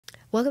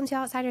Welcome to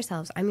Outside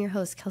Ourselves. I'm your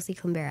host, Kelsi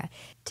Climbera.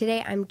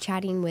 Today I'm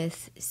chatting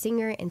with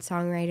singer and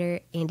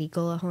songwriter Andy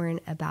Gullahorn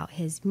about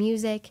his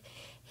music,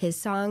 his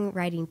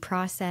songwriting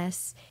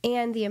process,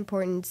 and the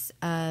importance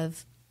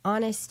of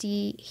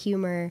honesty,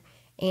 humor,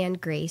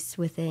 and grace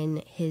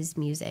within his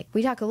music.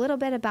 We talk a little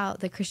bit about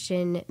the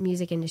Christian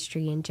music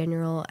industry in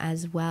general,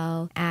 as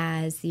well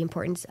as the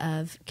importance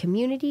of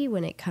community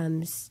when it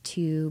comes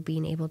to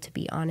being able to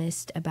be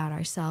honest about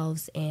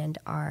ourselves and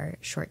our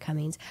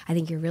shortcomings. I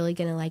think you're really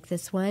going to like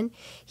this one.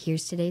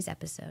 Here's today's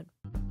episode.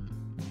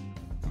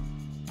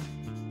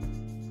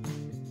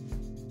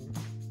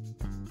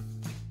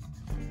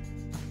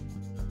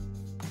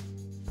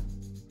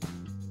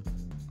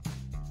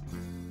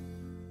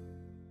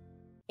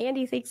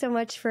 Andy, thanks so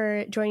much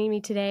for joining me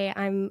today.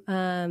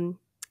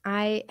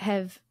 I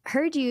have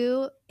heard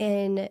you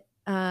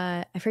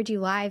I've heard you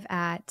live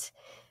at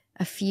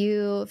a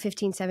few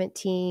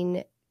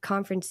 1517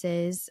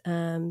 conferences,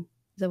 the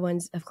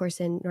ones, of course,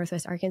 in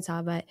Northwest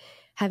Arkansas, but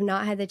have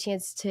not had the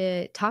chance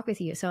to talk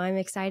with you. So I'm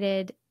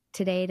excited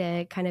today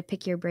to kind of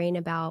pick your brain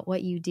about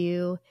what you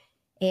do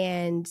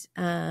and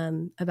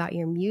about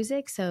your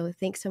music. So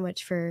thanks so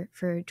much for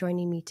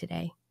joining me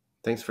today.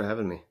 Thanks for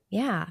having me.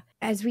 Yeah.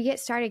 As we get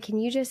started, can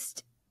you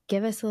just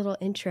give us a little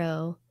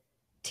intro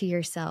to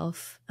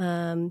yourself?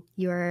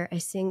 You're a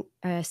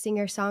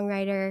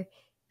singer-songwriter.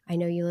 I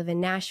know you live in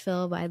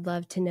Nashville, but I'd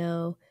love to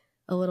know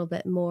a little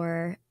bit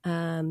more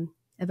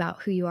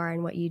about who you are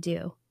and what you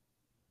do.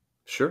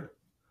 Sure.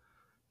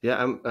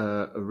 Yeah, I'm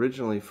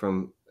originally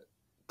from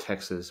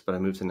Texas, but I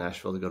moved to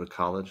Nashville to go to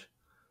college.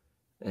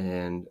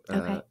 And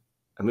Okay.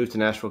 I moved to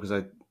Nashville because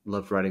I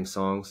loved writing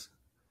songs.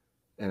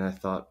 And I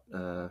thought,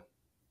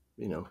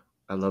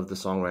 I loved the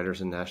songwriters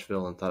in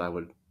Nashville and thought I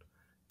would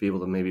be able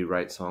to maybe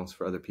write songs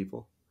for other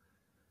people.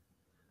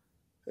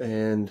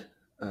 And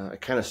I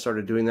kind of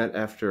started doing that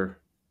after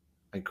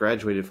I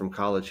graduated from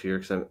college here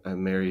because I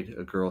married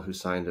a girl who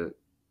signed a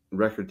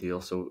record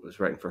deal. So I was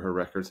writing for her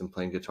records and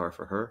playing guitar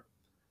for her,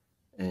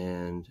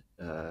 and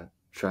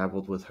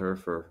traveled with her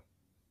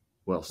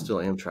still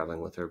am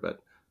traveling with her,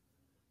 but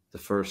the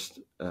first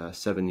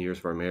 7 years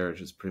of our marriage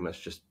is pretty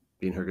much just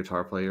being her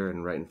guitar player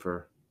and writing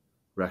for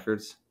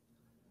records.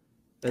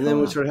 And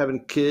then we started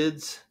having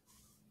kids.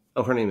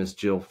 Oh, her name is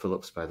Jill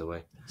Phillips, by the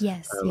way.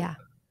 Yes. Yeah.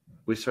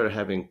 We started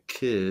having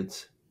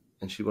kids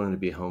and she wanted to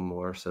be home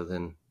more. So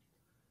then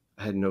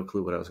I had no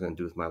clue what I was going to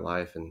do with my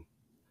life and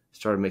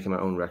started making my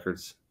own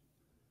records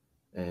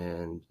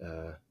and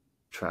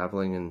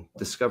traveling, and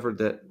discovered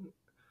that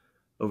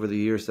over the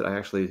years that I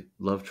actually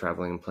love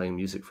traveling and playing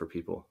music for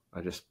people.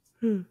 I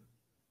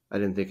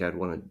didn't think I'd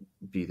want to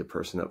be the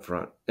person up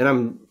front. And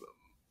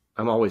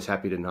I'm always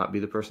happy to not be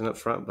the person up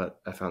front,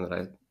 but I found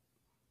that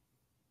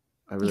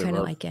I really kind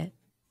of like it.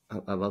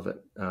 I love it.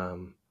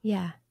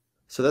 Yeah.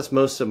 So that's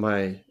most of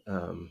my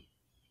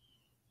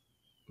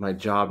my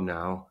job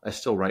now. I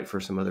still write for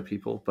some other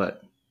people,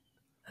 but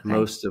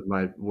most of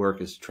my work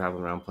is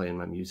traveling around playing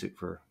my music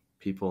for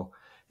people.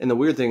 And the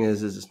weird thing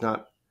is it's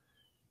not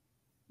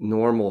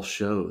normal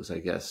shows, I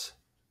guess.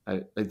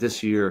 Like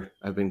this year,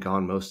 I've been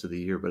gone most of the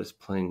year, but it's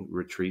playing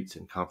retreats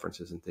and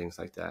conferences and things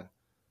like that.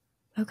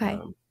 Okay.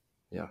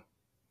 Yeah.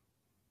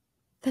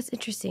 That's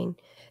interesting.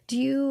 Do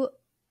you,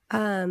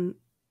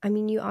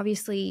 you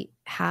obviously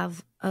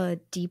have a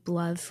deep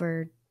love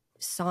for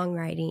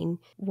songwriting.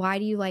 Why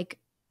do you like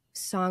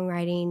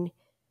songwriting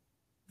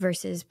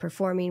versus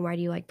performing? Why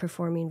do you like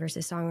performing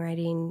versus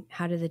songwriting?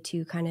 How do the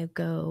two kind of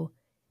go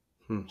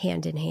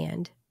hand in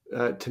hand?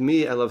 To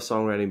me, I love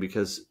songwriting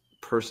because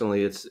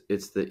personally, it's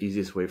the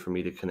easiest way for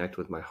me to connect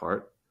with my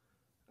heart.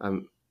 I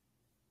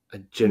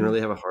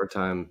generally have a hard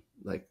time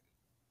like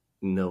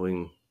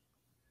knowing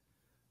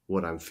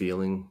what I'm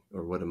feeling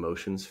or what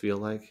emotions feel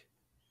like.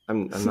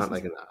 I'm not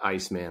like an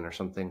Iceman or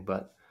something,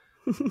 but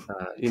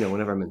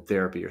whenever I'm in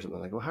therapy or something,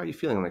 like, well, how are you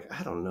feeling? I'm like,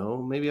 I don't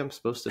know. Maybe I'm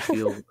supposed to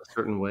feel a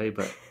certain way,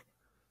 but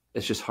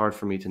it's just hard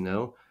for me to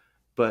know.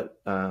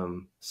 But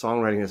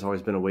songwriting has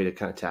always been a way to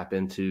kind of tap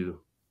into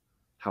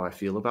how I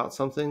feel about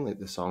something. Like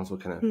the songs will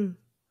kind of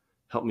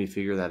help me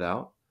figure that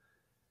out.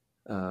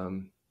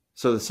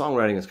 So the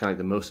songwriting is kind of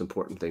the most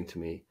important thing to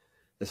me.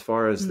 As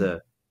far as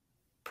the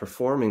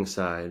performing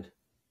side,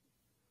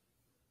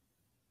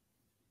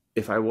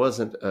 if I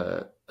wasn't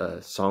a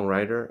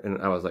songwriter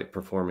and I was like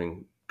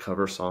performing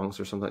cover songs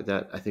or something like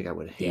that, I think I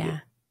would hate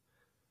it.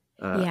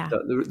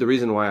 The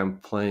reason why I'm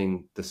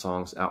playing the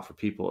songs out for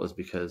people is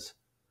because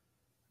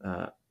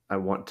I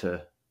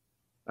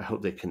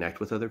hope they connect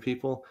with other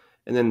people.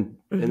 And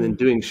then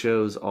doing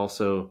shows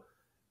also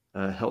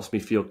helps me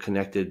feel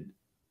connected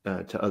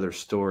to other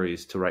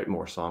stories to write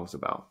more songs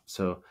about.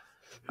 So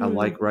I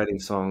like writing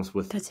songs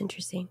with That's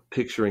interesting.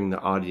 Picturing the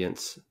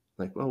audience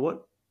like, well,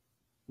 what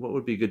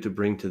would be good to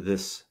bring to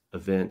this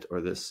event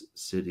or this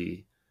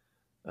city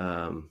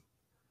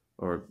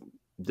or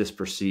this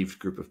perceived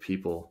group of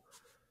people?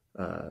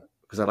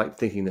 Because I like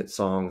thinking that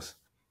songs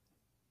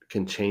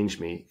can change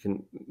me,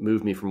 can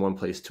move me from one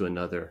place to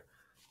another.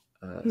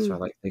 So I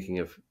like thinking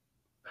of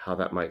how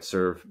that might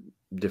serve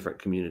different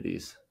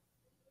communities.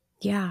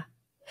 Yeah.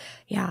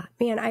 Yeah,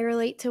 man, I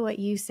relate to what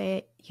you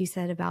said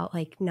about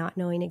like not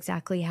knowing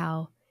exactly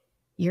how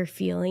you're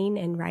feeling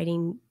and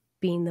writing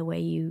being the way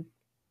you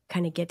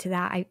kind of get to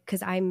that.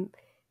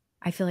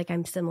 I feel like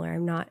I'm similar.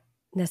 I'm not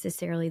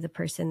necessarily the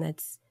person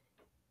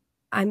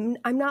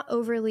I'm not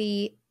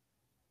overly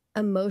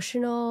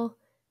emotional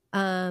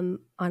on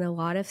a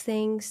lot of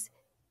things,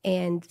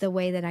 and the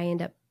way that I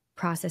end up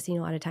processing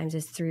a lot of times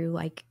is through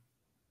like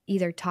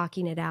either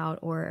talking it out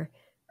or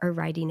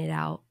writing it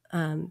out.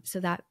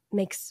 So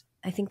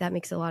I think that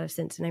makes a lot of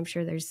sense, and I'm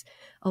sure there's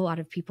a lot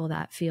of people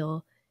that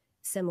feel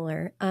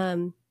similar.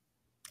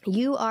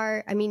 You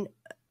are, I mean,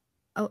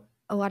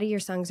 a lot of your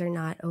songs are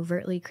not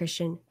overtly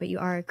Christian, but you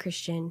are a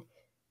Christian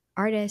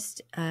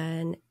artist,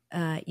 and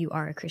you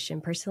are a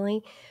Christian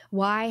personally.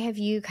 Why have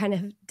you kind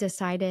of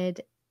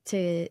decided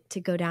to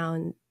go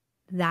down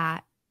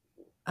that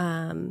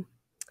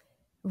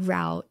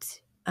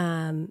route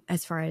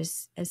as far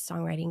as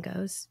songwriting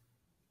goes?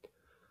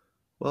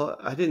 Well,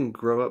 I didn't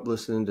grow up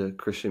listening to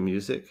Christian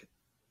music.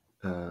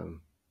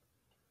 Um,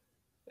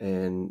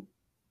 and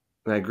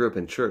I grew up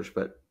in church,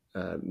 but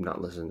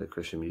not listening to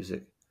Christian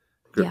music.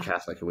 Grew up Yeah.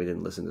 Catholic, and we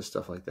didn't listen to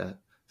stuff like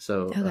that.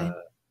 So, Okay.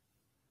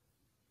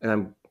 and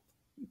I'm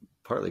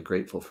partly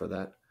grateful for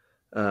that.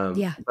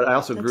 Yeah, But I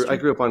also that's I true.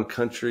 grew up on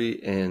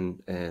country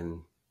and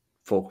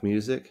folk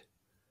music.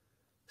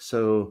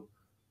 So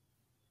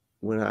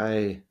when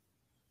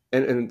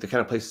and the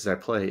kind of places I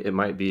play, it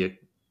might be a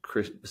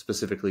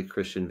specifically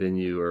Christian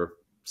venue or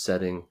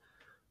setting,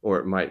 or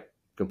it might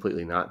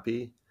completely not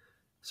be.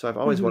 So I've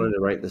always Hmm. wanted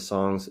to write the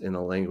songs in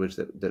a language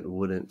that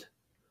wouldn't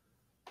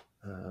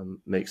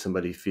make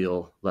somebody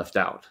feel left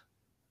out.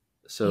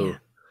 Yeah.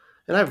 So,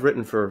 and I've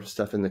written for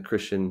stuff in the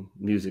Christian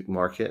music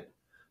market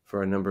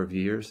for a number of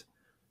years,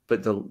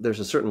 but there's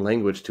a certain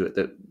language to it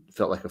that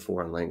felt like a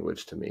foreign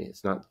language to me.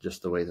 It's not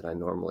just the way that I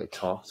normally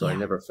talk, so I Yeah.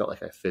 never felt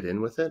like I fit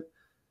in with it.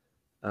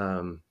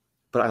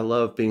 But I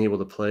love being able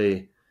to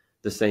play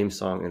the same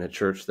song in a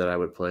church that I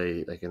would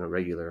play like in a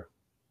regular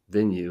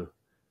venue,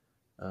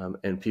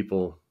 and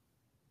people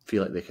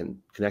feel like they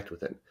can connect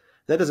with it.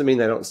 That doesn't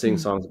mean I don't sing Mm.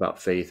 songs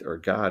about faith or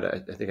God. I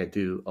think I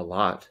do a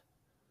lot,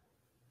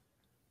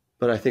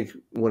 but I think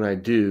when I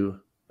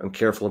do, I'm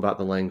careful about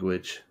the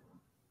language,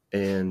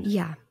 and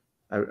Yeah.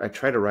 I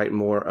try to write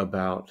more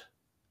about.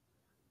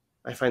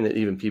 I find that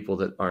even people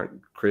that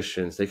aren't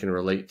Christians, they can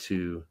relate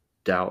to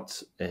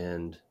doubts,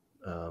 and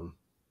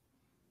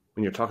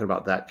when you're talking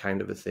about that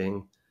kind of a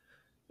thing,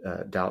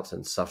 doubts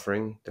and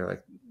suffering, they're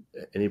like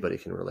anybody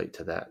can relate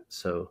to that.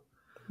 So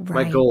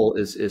my Right. goal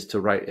is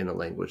to write in a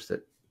language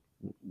that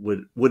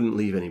wouldn't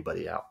leave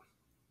anybody out.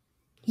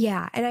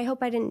 Yeah, and I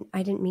hope I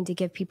didn't mean to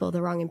give people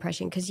the wrong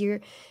impression, because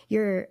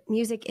your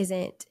music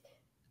isn't,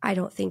 I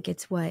don't think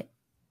it's what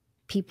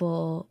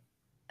people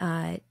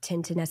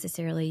tend to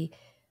necessarily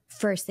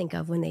first think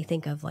of when they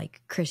think of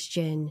like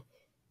Christian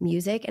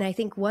music. And I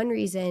think one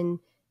reason,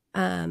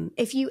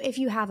 if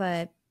you have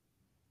a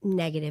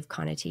negative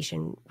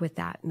connotation with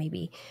that,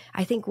 maybe,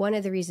 I think one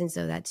of the reasons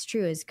though that's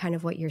true is kind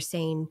of what you're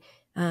saying.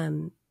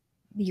 Um,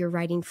 you're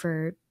writing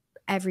for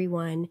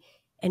everyone,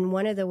 and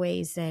one of the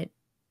ways that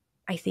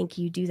I think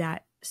you do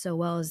that so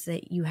well is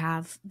that you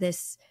have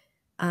this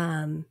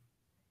um,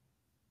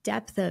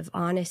 depth of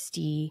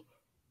honesty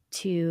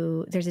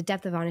there's a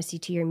depth of honesty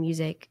to your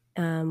music,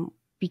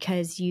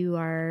 because you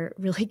are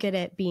really good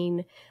at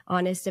being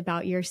honest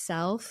about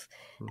yourself,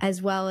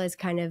 as well as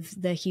kind of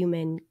the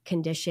human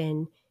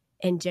condition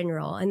in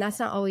general. And that's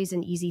not always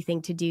an easy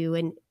thing to do.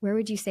 And where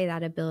would you say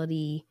that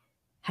ability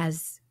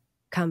has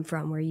come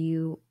from, where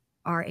you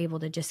are able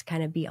to just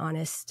kind of be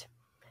honest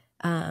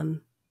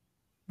um,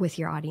 with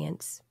your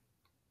audience?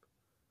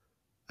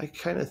 I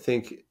kind of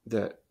think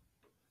that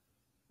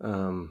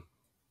um,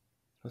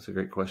 that's a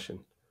great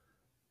question.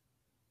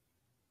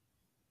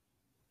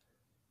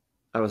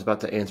 I was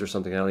about to answer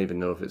something. I don't even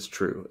know if it's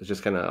true. It's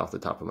just kind of off the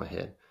top of my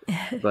head.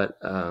 But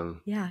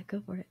Yeah,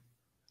 go for it.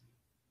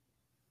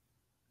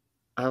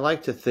 I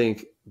like to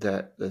think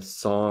that the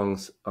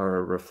songs are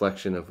a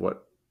reflection of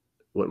what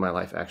my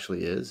life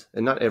actually is,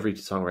 and not every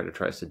songwriter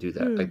tries to do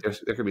that. Hmm. Like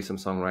there could be some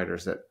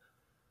songwriters that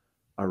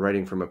are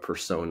writing from a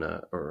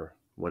persona or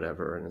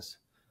whatever, and it's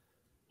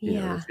they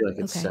Yeah. feel like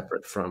it's Okay.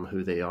 separate from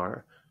who they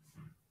are.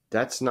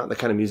 That's not the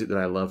kind of music that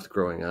I loved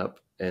growing up,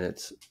 and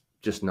it's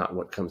just not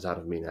what comes out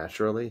of me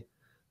naturally.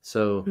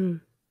 So Hmm.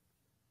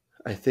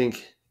 I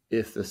think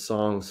if the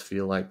songs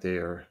feel like they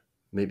are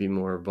maybe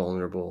more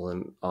vulnerable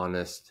and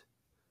honest,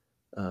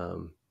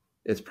 um,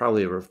 it's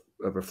probably a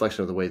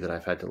reflection of the way that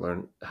I've had to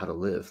learn how to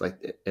live,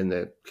 like in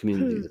the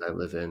community Hmm. that I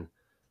live in.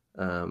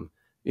 Um,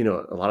 a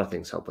lot of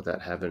things help with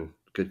that, having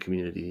good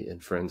community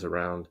and friends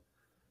around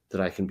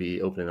that I can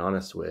be open and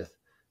honest with,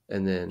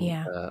 and then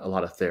Yeah. a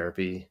lot of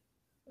therapy.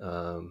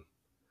 Um,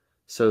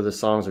 so the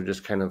songs are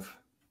just kind of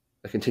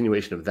a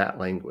continuation of that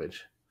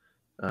language.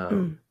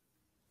 Hmm. Um,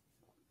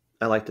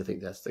 I like to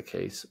think that's the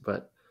case,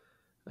 but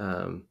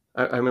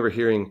I remember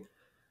hearing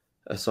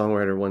a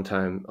songwriter one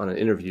time on an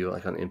interview,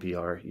 like on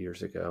NPR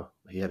years ago.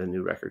 He had a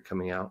new record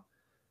coming out,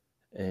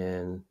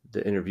 and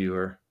the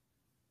interviewer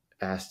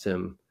asked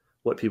him,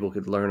 what people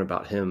could learn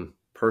about him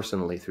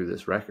personally through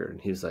this record.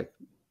 And he was like,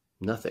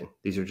 nothing.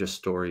 These are just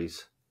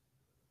stories.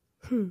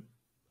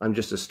 I'm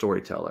just a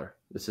storyteller.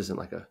 This isn't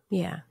like a,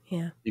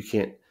 you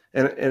can't.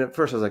 And at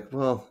first I was like,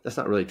 well, that's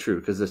not really true,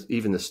 because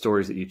even the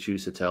stories that you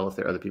choose to tell, if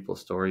they're other people's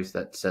stories,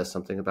 that says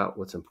something about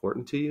what's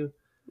important to you.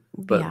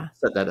 But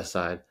set that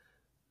aside.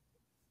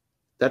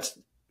 That's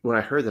when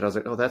I heard that, I was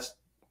like, oh, that's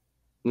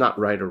not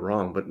right or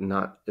wrong, but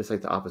it's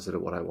like the opposite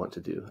of what I want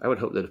to do. I would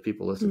hope that if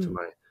people listen to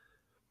my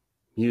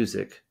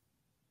music,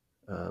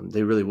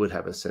 they really would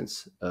have a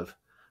sense of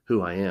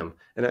who I am.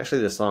 And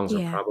actually the songs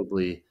are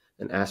probably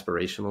an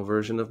aspirational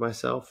version of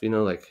myself,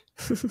 like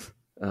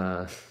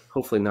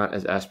hopefully not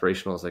as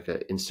aspirational as like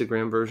an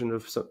Instagram version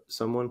of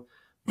someone,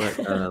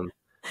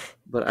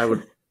 but I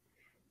would,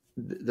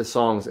 the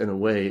songs in a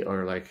way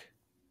are like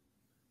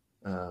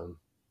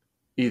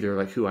either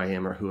like who I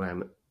am or who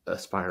I'm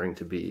aspiring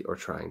to be or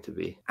trying to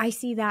be. I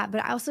see that,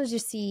 but I also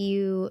just see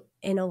you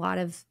in a lot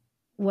of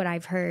what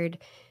I've heard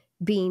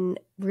being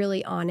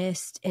really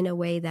honest in a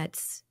way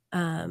that's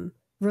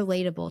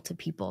relatable to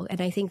people. And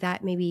I think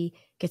that maybe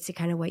gets to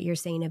kind of what you're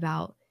saying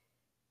about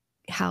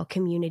how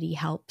community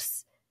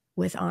helps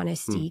with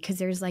honesty, because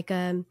there's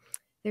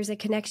a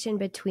connection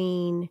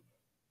between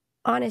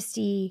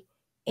honesty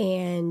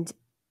and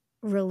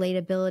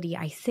relatability,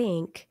 I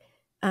think,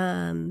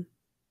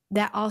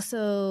 that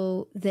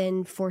also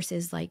then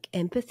forces like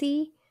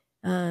empathy,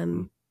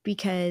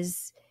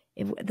 because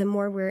the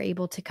more we're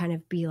able to kind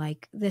of be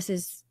like, this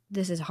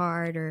is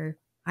hard, or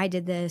I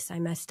did this, I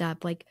messed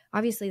up. Like,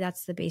 obviously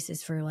that's the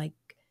basis for like,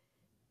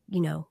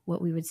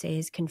 what we would say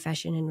is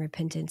confession and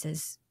repentance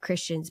as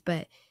Christians.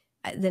 But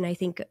then I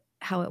think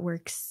how it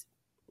works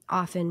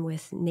often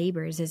with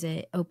neighbors is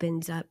it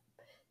opens up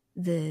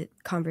the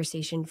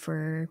conversation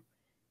for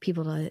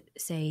people to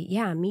say,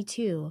 yeah, me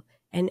too.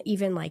 And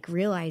even like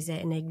realize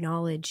it and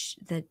acknowledge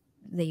that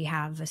they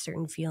have a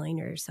certain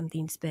feeling or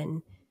something's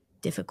been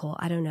difficult.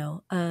 I don't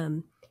know.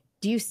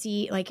 Do you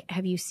see, like,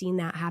 have you seen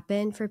that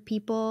happen for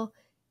people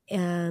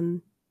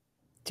through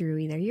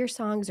either your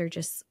songs or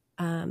just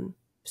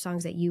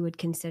songs that you would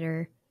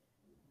consider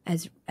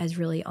as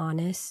really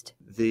honest?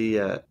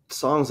 The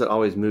songs that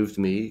always moved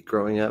me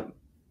growing up,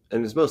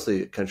 and it's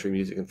mostly country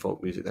music and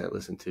folk music that I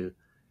listen to,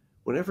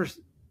 whenever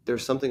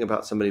there's something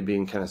about somebody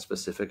being kind of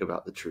specific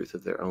about the truth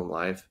of their own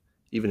life,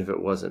 even if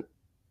it wasn't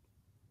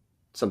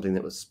something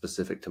that was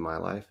specific to my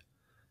life,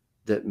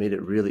 that made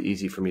it really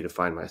easy for me to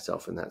find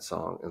myself in that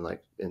song.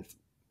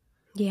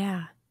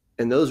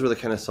 And those were the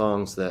kind of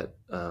songs that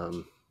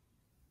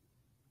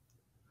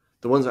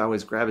the ones I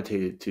always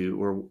gravitated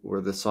to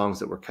were the songs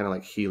that were kind of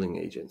like healing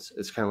agents.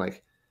 It's kind of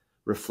like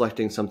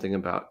reflecting something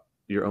about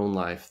your own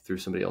life through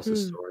somebody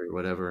else's story or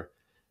whatever,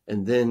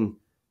 and then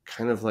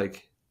kind of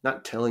like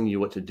not telling you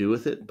what to do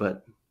with it,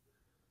 but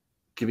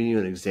giving you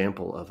an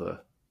example of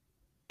a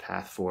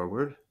path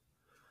forward.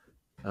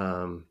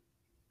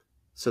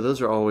 So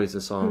those are always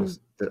the songs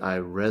that I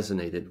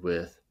resonated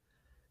with.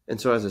 And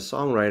so as a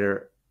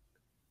songwriter,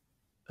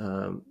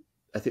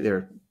 I think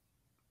there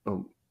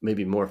are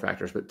maybe more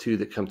factors, but two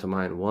that come to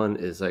mind. One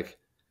is like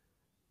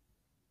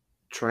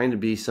trying to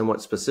be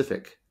somewhat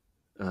specific.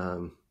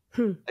 A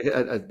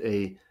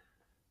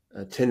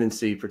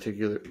tendency,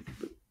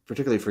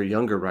 particularly for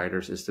younger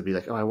writers, is to be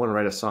like, oh, I want to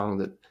write a song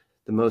that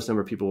the most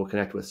number of people will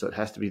connect with. So it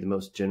has to be the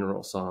most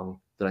general song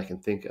that I can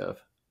think of.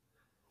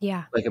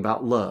 Yeah. Like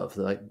about love,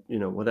 like,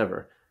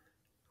 whatever.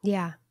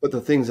 Yeah. But the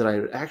things that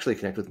I actually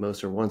connect with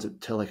most are ones that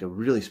tell like a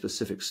really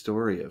specific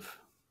story of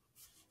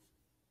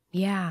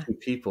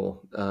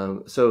people.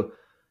 So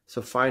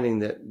finding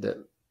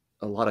that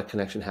a lot of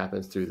connection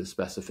happens through the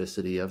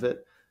specificity of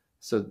it.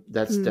 So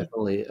that's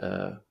definitely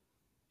a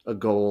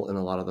goal in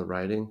a lot of the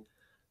writing.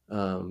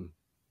 And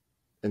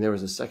there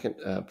was a second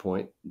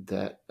point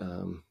that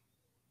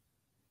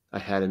I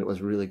had, and it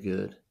was really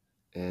good.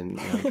 And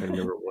I'm trying to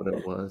remember what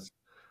it was.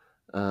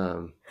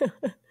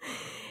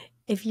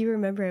 If you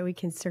remember it, we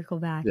can circle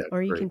back,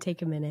 or you can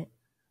take a minute.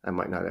 I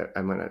might not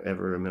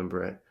ever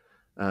remember it.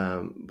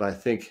 But I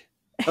think,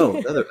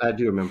 I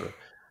do remember.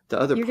 The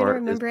other You're part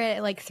going to remember it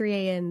at like 3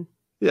 a.m.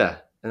 Yeah.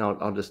 And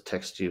I'll just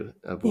text you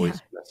a voice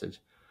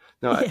message.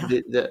 No,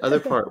 the other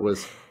part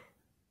was,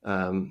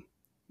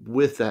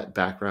 with that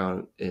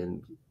background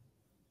in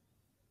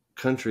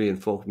country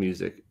and folk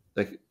music,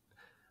 like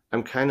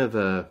I'm kind of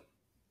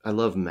I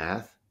love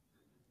math.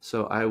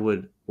 So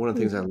one of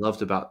the things I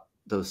loved about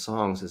those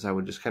songs is I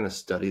would just kind of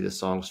study the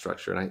song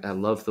structure. And I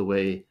love the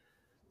way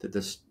that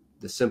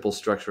the simple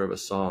structure of a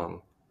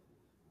song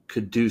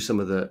could do some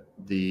of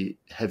the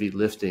heavy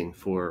lifting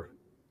for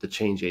the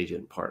change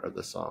agent part of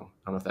the song.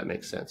 I don't know if that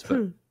makes sense,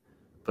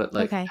 but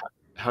like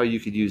how you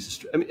could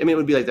use, I mean, it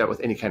would be like that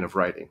with any kind of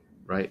writing,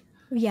 right?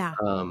 Yeah.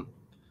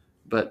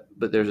 But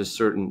there's a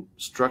certain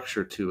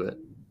structure to it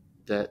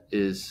that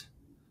is,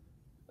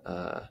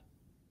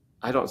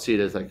 I don't see it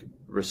as like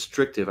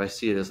restrictive. I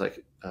see it as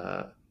like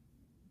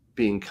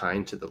being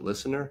kind to the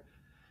listener.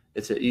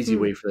 It's an easy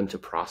way for them to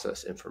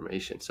process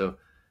information. So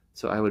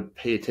I would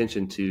pay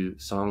attention to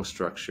song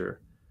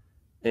structure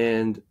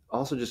and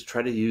also just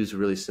try to use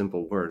really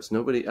simple words. I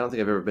don't think I've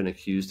ever been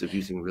accused of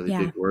using really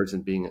Yeah. big words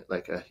and being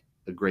like a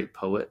great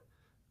poet.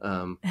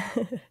 Um,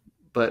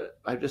 but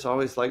I just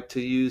always like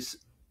to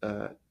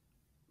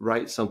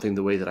write something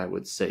the way that I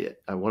would say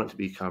it. I want it to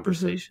be Hmm.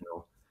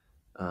 conversational.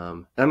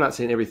 And I'm not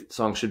saying every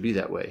song should be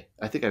that way.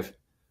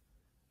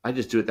 I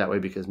just do it that way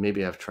because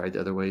maybe I've tried the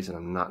other ways and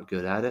I'm not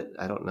good at it.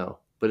 I don't know,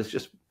 but it's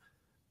just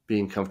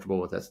being comfortable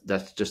with that.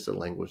 That's just the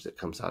language that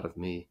comes out of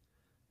me.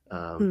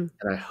 Hmm.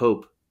 And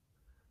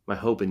my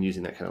hope in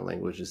using that kind of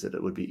language is that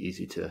it would be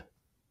easy to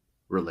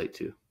relate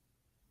to.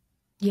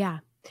 Yeah.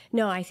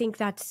 No, I think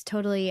that's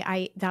totally,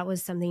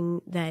 that's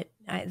something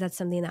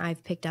that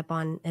I've picked up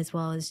on as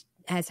well is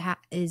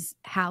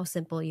how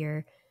simple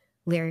your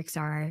lyrics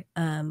are.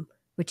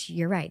 Which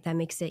you're right. That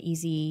makes it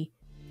easy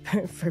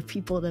for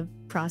people to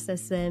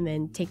process them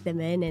and take them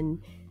in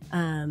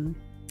and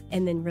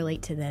then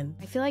relate to them.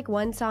 I feel like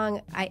one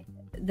song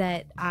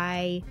that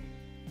I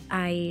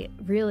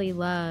really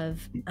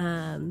love,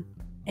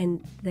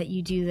 and that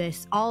you do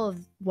this, all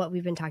of what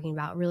we've been talking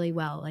about really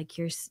well. Like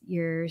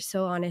you're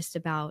so honest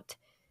about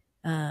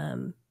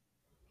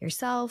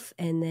yourself,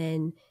 and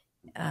then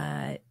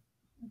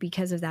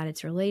because of that,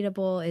 it's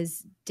relatable.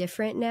 Is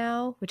Different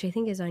Now, which I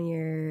think is on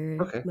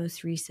your Okay.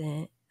 most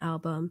recent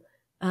album.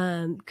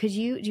 Do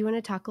you want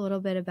to talk a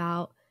little bit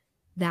about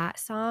that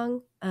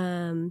song,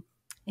 and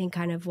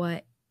kind of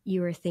what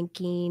you were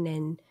thinking,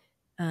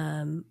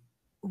 and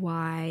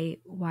why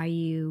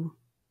you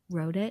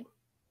wrote it,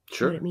 what it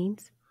Sure.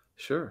 means?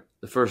 Sure.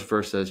 The first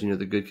verse says,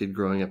 the good kid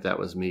growing up, that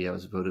was me. I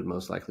was voted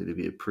most likely to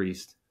be a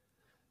priest,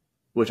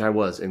 which I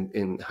was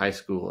in high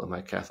school. In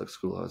my Catholic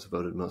school, I was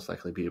voted most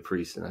likely to be a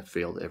priest, and I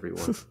failed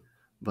everyone.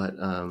 But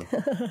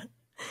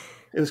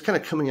it was kind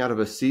of coming out of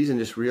a season,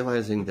 just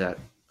realizing that,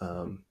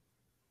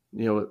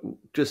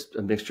 just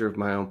a mixture of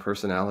my own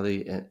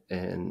personality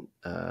and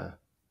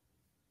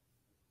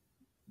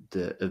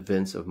the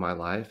events of my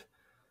life.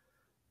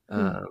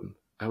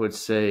 I would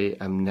say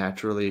I'm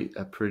naturally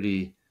a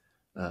pretty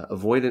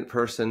avoidant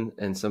person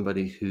and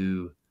somebody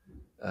who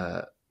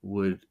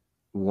would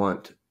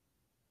want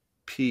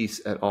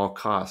peace at all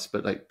costs,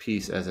 but like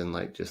peace as in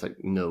like just like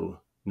no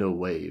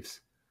waves.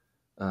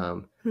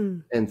 And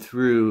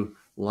through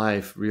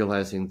life,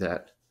 realizing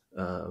that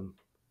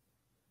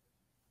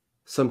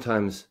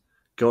sometimes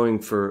going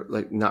for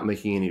like not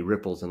making any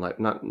ripples in life,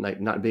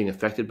 not being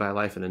affected by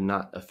life and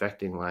not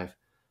affecting life,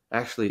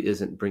 actually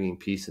isn't bringing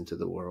peace into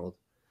the world.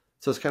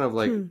 So it's kind of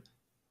like,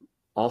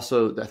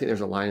 also, I think there's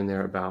a line in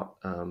there about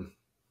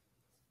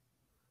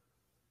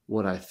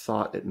what I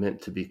thought it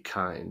meant to be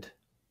kind.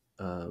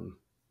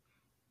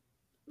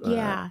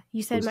 Yeah,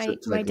 you said Was to my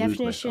like lose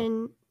myself.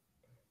 definition.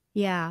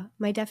 Yeah,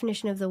 my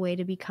definition of the way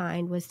to be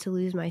kind was to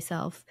lose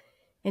myself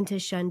and to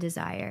shun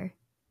desire,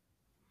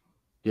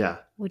 Yeah.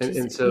 which And is,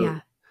 and so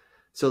yeah.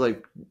 so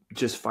like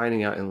just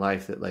finding out in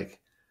life that like,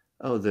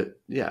 oh,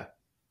 that, yeah,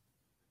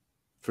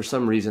 for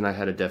some reason I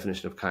had a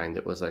definition of kind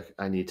that was like,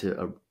 I need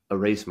to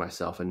erase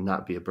myself and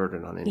not be a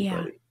burden on Yeah.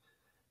 anybody.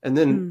 And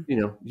then,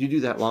 Hmm. you do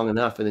that long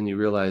enough and then you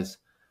realize,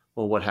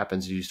 well, what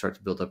happens is you start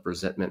to build up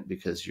resentment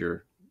because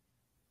you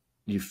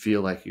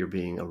feel like you're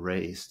being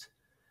erased.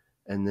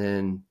 And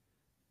then,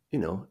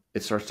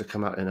 it starts to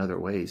come out in other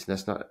ways. And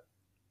that's not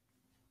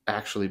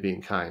actually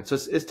being kind. So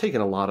it's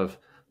taken a lot of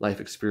life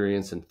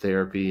experience and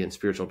therapy and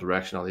spiritual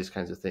direction, all these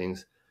kinds of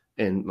things,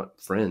 and my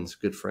friends,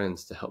 good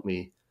friends, to help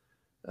me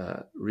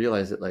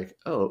realize that, like,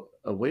 oh,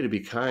 a way to be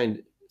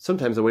kind.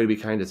 Sometimes a way to be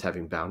kind is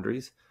having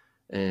boundaries,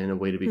 and a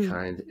way to be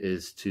kind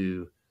is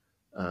to,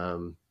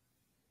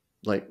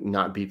 like,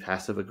 not be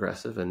passive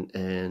aggressive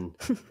and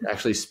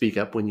actually speak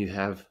up when you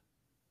have,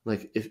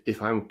 like,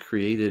 if I'm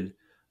created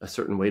a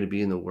certain way to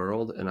be in the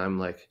world and I'm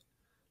like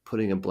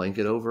putting a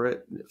blanket over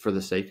it for the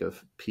sake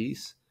of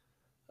peace,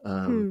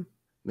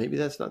 maybe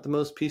that's not the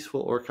most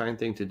peaceful or kind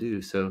thing to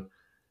do. So,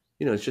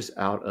 it's just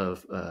out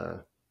of, I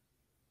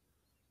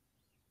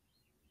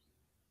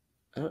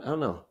don't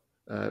know,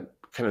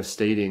 kind of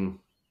stating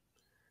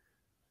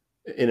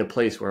in a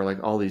place where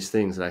like all these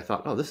things that I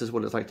thought, oh, this is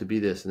what it's like to be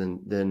this.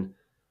 And then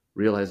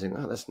realizing,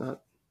 oh, that's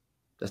not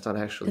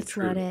actually That's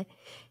not true. it.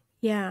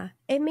 Yeah.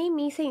 It made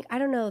me think, I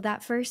don't know,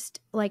 that first,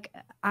 like,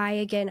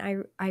 I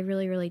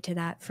really relate to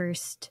that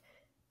first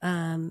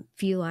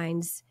few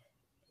lines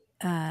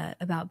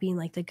about being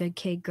like the good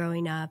kid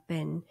growing up,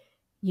 and,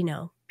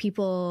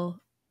 people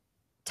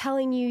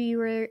telling you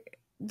were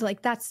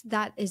like,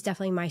 that is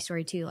definitely my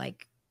story too.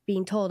 Like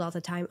being told all the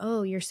time,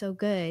 oh, you're so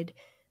good.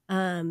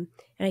 And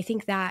I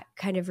think that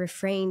kind of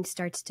refrain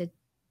starts to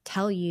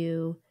tell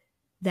you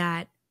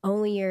that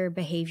only your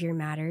behavior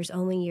matters,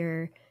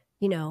 only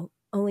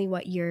only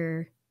what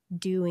you're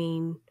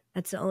doing.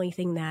 That's the only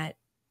thing that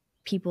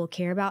people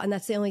care about. And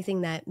that's the only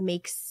thing that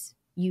makes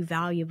you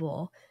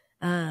valuable.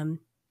 When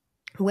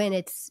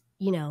it's,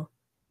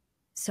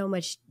 so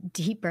much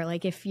deeper,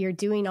 like if you're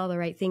doing all the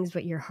right things,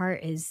 but your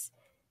heart is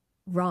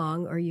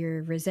wrong, or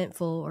you're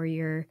resentful, or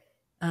you're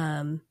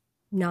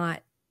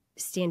not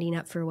standing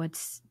up for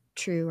what's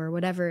true, or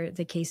whatever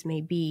the case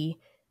may be,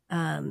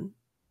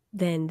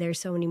 then there's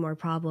so many more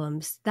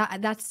problems.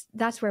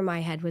 That's where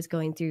my head was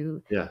going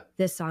through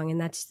this song.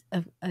 And that's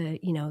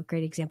a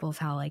great example of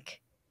how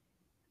like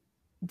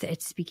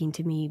it's speaking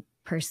to me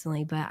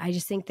personally. But I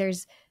just think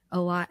there's a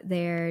lot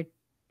there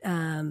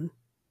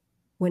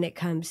when it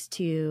comes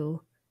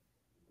to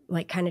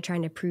like kind of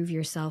trying to prove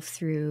yourself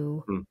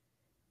through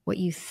what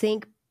you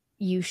think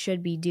you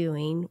should be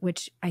doing,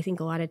 which I think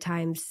a lot of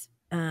times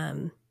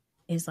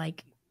is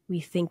like we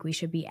think we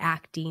should be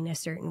acting a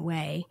certain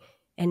way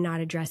and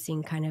not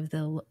addressing kind of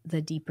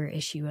the deeper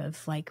issue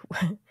of like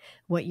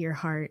what your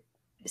heart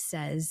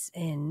says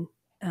and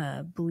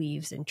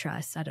believes and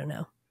trusts. I don't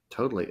know.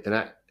 Totally.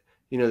 And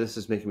this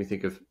is making me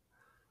think of,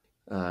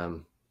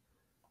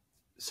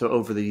 so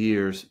over the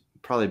years,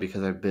 probably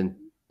because I've been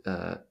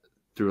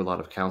through a lot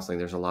of counseling,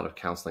 there's a lot of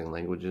counseling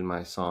language in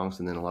my songs.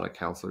 And then a lot of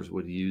counselors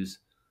would use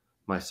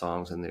my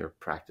songs in their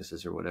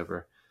practices or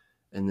whatever.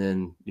 And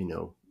then,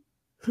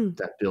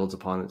 that builds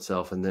upon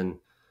itself. And then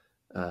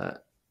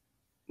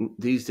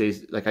these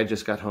days, like I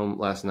just got home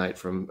last night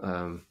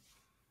from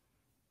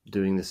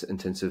doing this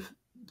intensive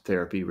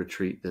therapy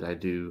retreat that I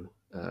do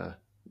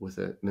with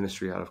a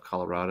ministry out of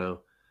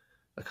Colorado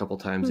a couple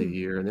times a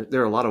year. And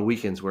there are a lot of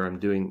weekends where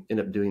end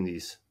up doing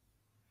these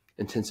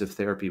intensive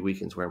therapy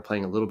weekends where I'm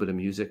playing a little bit of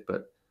music,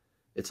 but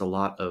it's a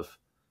lot of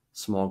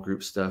small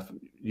group stuff,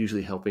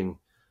 usually helping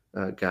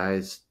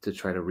guys to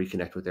try to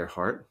reconnect with their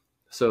heart.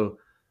 So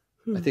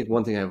I think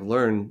one thing I've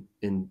learned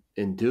in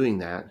doing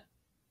that,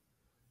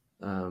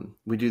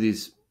 we do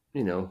these,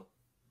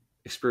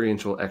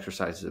 experiential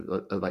exercises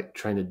of like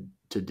trying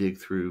to dig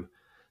through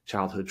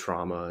childhood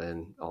trauma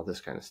and all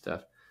this kind of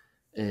stuff.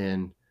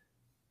 And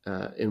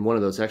in one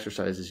of those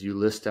exercises, you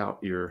list out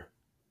your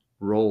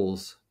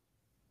roles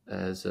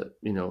as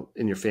in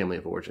your family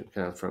of origin,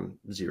 kind of from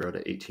 0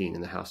 to 18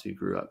 in the house you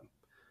grew up.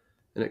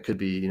 And it could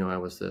be, I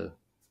was the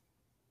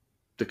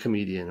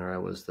comedian, or I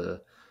was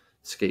the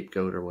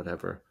scapegoat or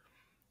whatever.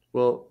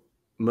 Well,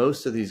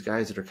 most of these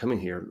guys that are coming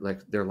here,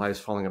 like their lives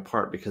falling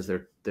apart because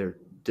they're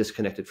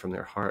disconnected from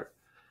their heart.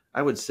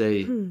 I would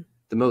say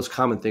the most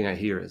common thing I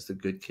hear is the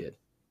good kid,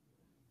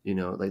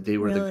 like they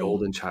were the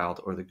golden child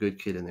or the good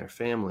kid in their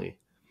family.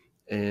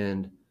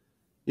 And,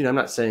 I'm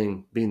not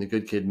saying being the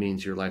good kid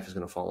means your life is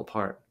going to fall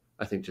apart.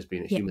 I think just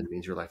being a human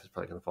means your life is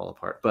probably going to fall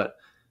apart. But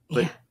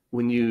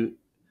when you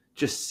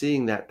just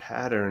seeing that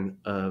pattern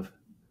of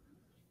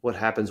what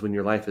happens when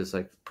your life is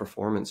like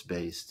performance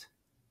based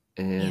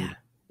and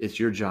it's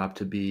your job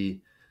to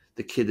be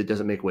the kid that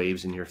doesn't make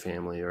waves in your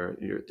family, or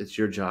it's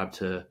your job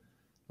to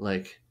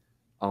like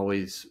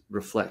always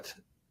reflect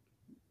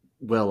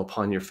well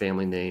upon your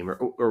family name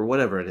or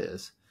whatever it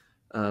is.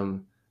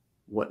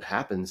 What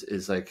happens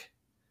is like,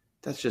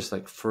 that's just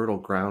like fertile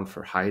ground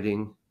for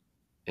hiding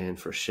and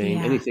for shame.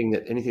 Anything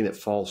that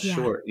falls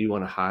short, you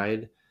want to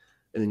hide,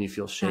 and then you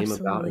feel shame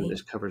about it, and it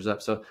just covers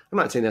up. So I'm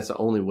not saying that's the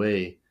only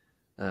way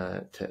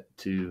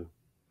to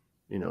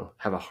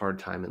have a hard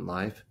time in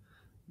life,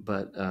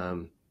 but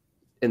and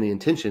the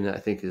intention I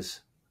think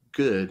is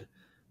good,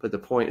 but the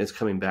point is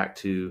coming back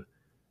to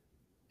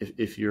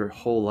if your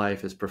whole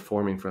life is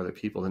performing for other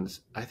people, then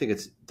I think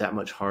it's that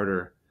much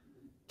harder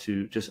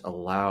to just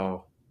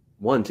allow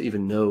one to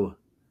even know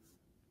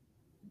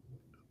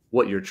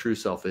what your true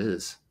self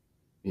is,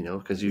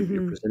 because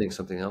you're presenting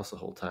something else the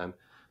whole time.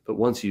 But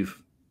once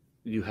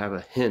you have a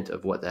hint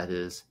of what that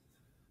is,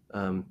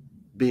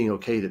 being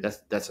okay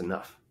that's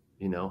enough,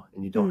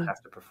 and you don't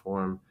have to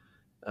perform,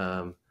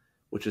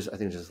 which is, I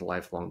think, just a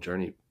lifelong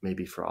journey,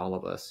 maybe for all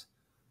of us.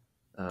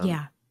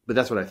 But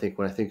that's what I think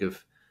when I think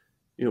of,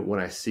 when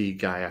I see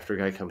guy after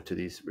guy come to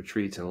these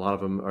retreats, and a lot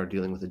of them are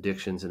dealing with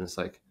addictions, and it's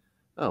like,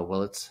 oh,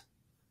 well,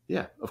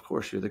 of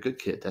course you're the good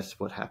kid. That's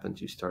what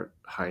happens. You start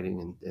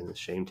hiding and the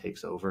shame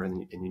takes over,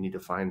 and you need to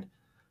find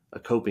a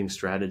coping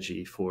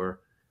strategy for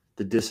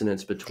the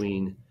dissonance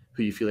between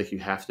who you feel like you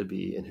have to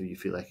be and who you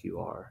feel like you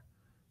are.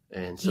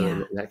 And so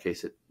in that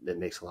case, it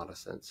makes a lot of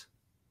sense.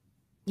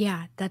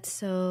 Yeah, that's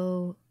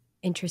so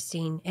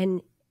interesting.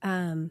 And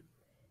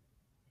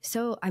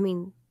so, I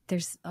mean,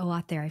 there's a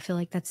lot there. I feel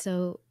like that's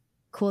so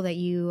cool that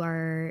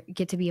you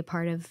get to be a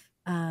part of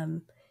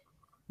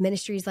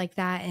ministries like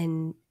that,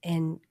 and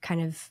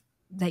kind of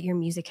that your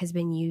music has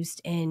been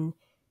used in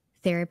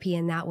therapy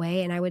in that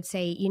way. And I would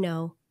say,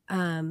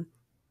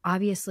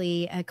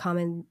 obviously a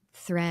common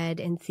thread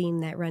and theme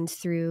that runs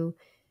through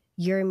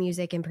your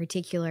music in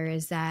particular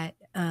is that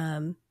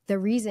the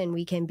reason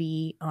we can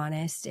be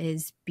honest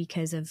is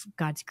because of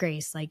God's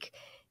grace. Like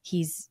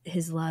his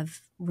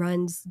love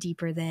runs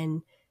deeper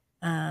than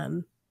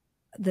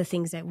the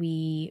things that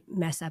we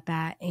mess up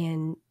at,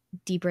 and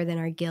deeper than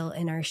our guilt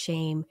and our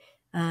shame.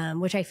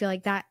 Which I feel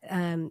like that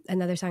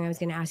another song I was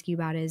going to ask you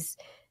about is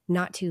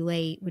Not Too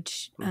Late,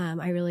 which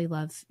I really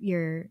love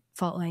your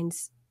Fault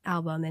Lines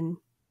album, and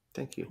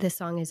thank you. This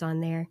song is on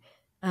there.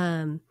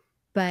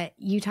 But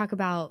you talk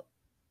about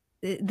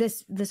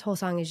this whole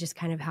song is just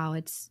kind of how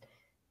it's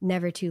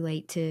never too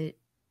late to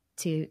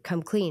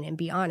come clean and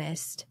be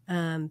honest.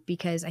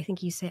 Because I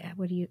think you say,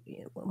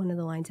 one of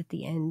the lines at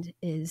the end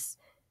is,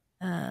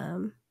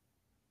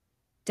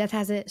 death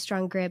has a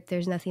strong grip.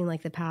 There's nothing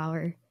like the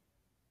power.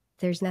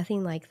 There's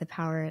nothing like the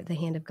power the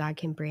hand of God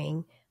can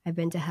bring. I've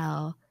been to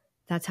hell.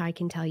 That's how I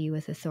can tell you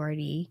with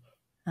authority.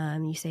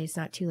 You say it's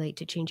not too late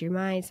to change your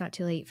mind. It's not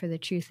too late for the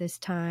truth this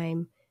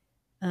time.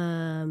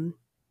 And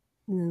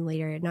then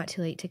later, not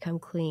too late to come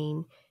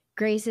clean.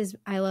 Grace is,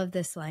 I love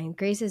this line.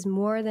 Grace is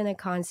more than a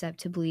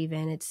concept to believe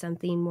in. It's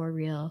something more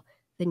real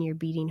than your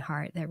beating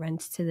heart that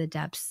runs to the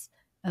depths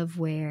of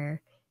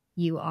where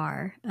you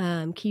are.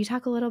 Can you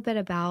talk a little bit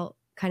about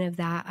kind of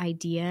that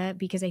idea?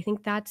 Because I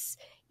think that's,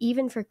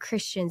 even for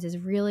Christians, is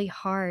really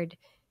hard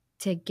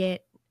to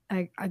get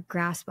a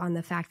grasp on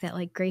the fact that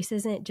like grace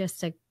isn't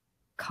just a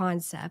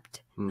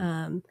concept.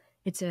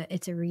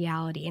 It's a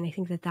reality. And I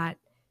think that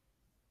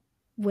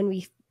when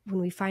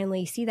we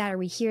finally see that, or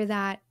we hear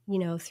that, you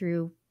know,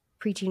 through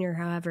preaching or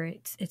however,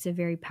 it's a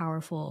very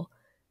powerful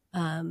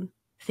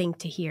thing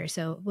to hear.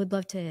 So would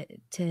love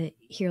to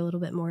hear a little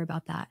bit more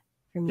about that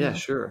from you. Yeah,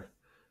 sure.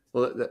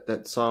 Well,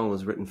 that song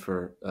was written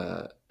for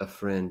a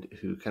friend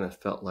who kind of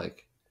felt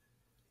like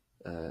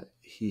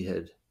he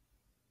had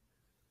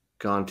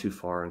gone too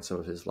far in some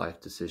of his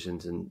life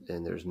decisions,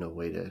 and there's no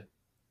way to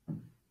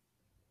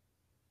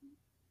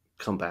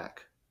come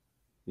back.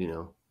 You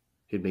know,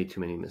 he'd made too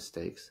many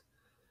mistakes.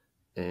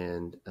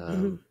 And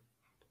I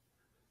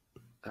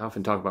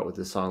often talk about with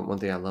this song, one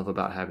thing I love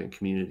about having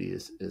community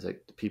is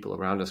like the people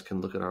around us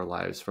can look at our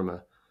lives from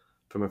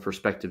a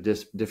perspective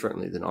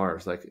differently than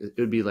ours. Like it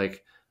would be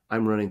like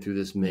I'm running through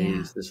this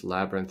maze, this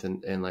labyrinth,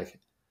 and like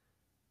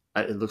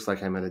it looks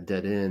like I'm at a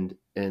dead end,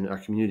 and our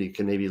community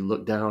can maybe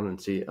look down and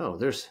see, oh,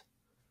 there's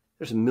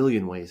a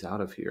million ways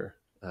out of here,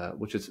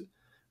 which is,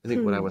 I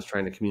think, what I was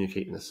trying to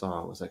communicate in the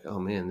song was like, oh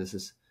man,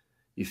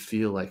 you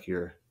feel like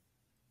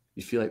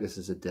this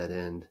is a dead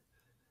end,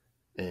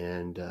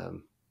 and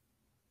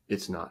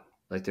it's not.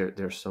 Like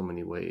there's so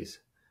many ways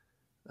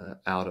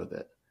out of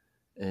it,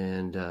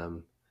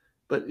 and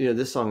but you know,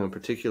 this song in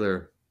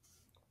particular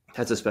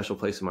has a special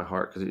place in my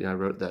heart because, you know, I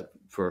wrote that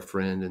for a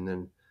friend, and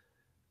then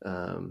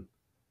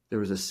there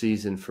was a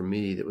season for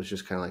me that was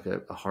just kind of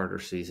like a harder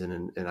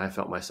season, and I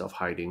felt myself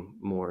hiding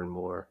more and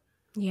more.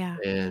 Yeah.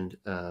 And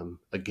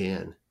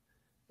again,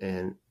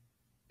 and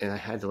I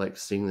had to like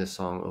sing this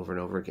song over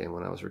and over again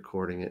when I was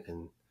recording it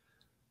and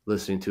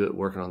listening to it,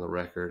 working on the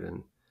record,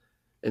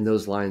 and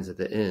those lines at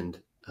the end,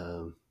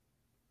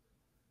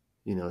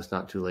 you know, it's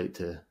not too late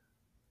to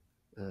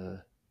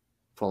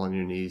fall on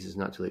your knees. It's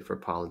not too late for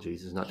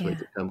apologies. It's not too late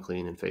to come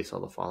clean and face all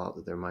the fallout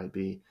that there might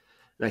be.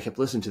 And I kept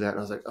listening to that, and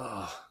I was like,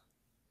 oh,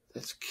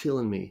 that's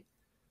killing me.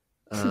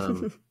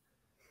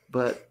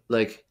 But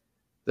like,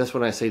 that's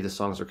when I say the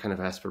songs are kind of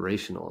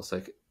aspirational. It's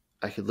like,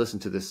 I could listen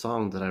to this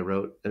song that I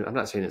wrote, and I'm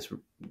not saying it's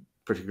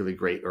particularly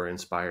great or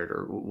inspired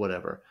or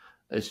whatever.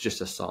 It's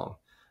just a song.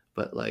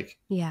 But like,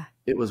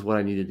 it was what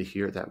I needed to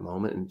hear at that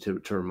moment,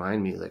 and to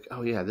remind me like,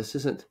 oh yeah, this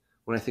isn't,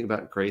 when I think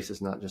about grace,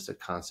 it's not just a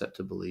concept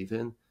to believe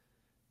in.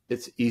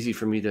 It's easy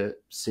for me to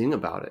sing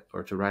about it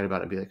or to write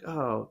about it and be like,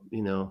 oh,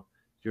 you know,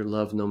 you're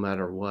loved no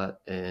matter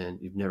what, and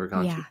you've never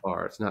gone too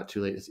far. It's not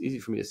too late. It's easy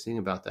for me to sing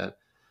about that.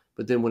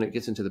 But then when it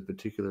gets into the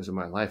particulars of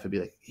my life, I'd be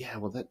like, yeah,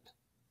 well, that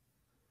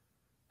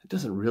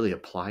doesn't really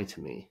apply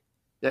to me.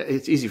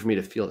 It's easy for me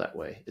to feel that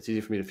way. It's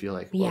easy for me to feel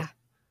like, well,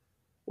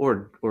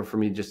 or for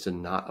me just to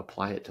not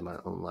apply it to my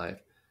own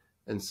life.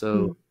 And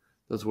so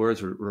those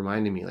words were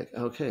reminding me like,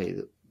 okay,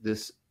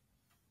 the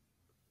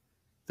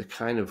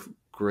kind of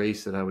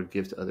grace that I would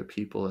give to other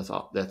people,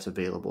 that's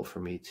available for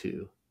me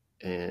too.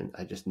 And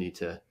I just need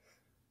to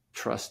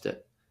trust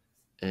it.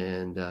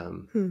 And I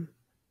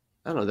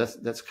don't know,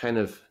 that's kind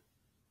of,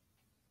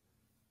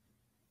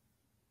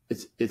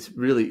 it's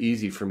really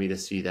easy for me to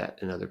see that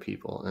in other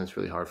people. And it's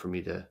really hard for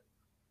me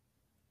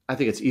I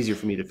think it's easier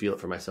for me to feel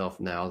it for myself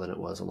now than it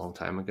was a long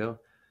time ago.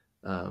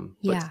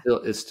 But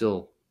it's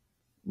still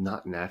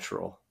not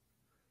natural.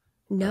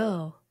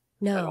 No.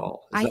 At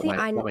all. It's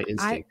not my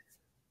instinct.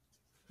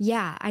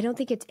 I don't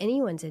think it's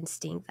anyone's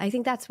instinct. I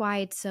think that's why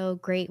it's so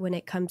great when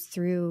it comes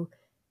through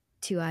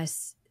to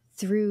us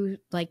through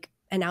like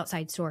an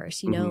outside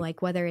source, you know,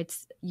 like whether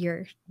it's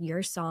your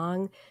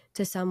song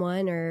to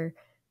someone or,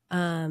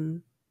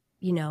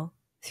 you know,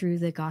 through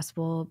the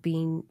gospel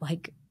being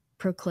like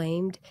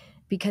proclaimed,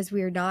 because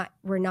we're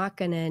not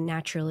going to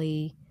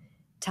naturally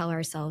tell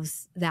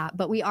ourselves that,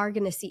 but we are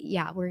going to see,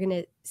 we're going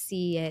to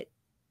see it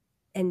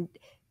and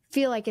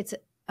feel like it's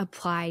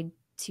applied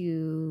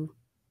to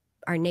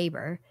our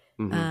neighbor.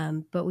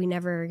 But we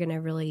never going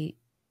to really,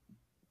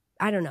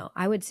 I don't know.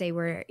 I would say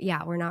we're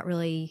not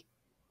really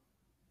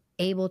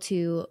able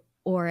to,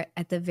 or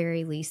at the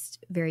very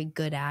least, very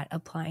good at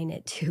applying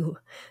it to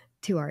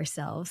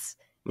ourselves.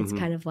 It's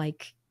kind of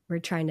like we're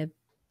trying to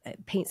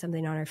paint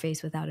something on our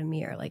face without a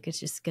mirror. Like it's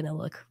just going to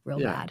look real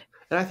bad.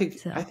 And I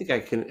think I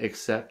can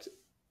accept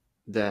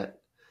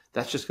that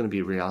that's just going to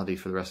be reality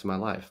for the rest of my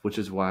life, which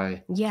is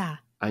why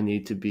I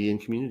need to be in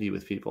community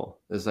with people.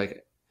 It's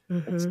like,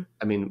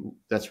 I mean,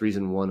 that's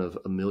reason one of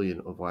a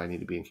million of why I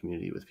need to be in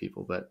community with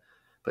people. But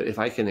if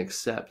I can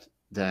accept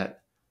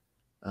that,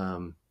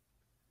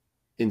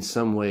 in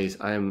some ways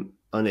I am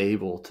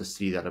unable to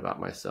see that about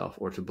myself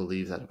or to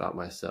believe that about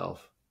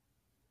myself.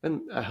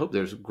 And I hope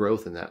there's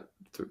growth in that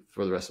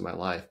for the rest of my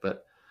life,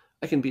 but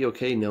I can be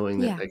okay knowing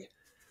that, Yeah. like,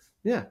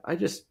 yeah,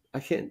 I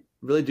can't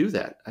really do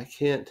that. I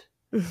can't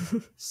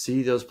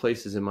see those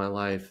places in my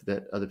life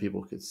that other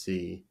people could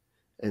see.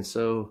 And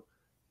so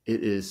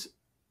it is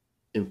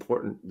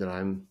important that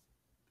I'm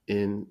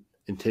in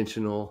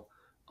intentional,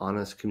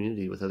 honest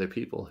community with other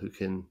people who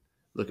can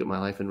look at my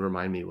life and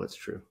remind me what's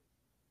true.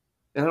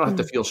 And I don't have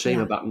to feel shame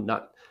Yeah.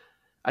 about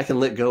I can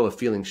let go of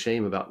feeling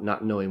shame about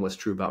not knowing what's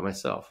true about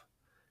myself.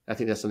 I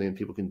think that's something that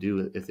people can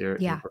do if they're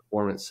in a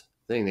performance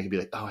thing. They can be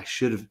like, oh,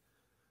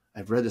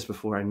 I've read this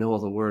before. I know all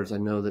the words. I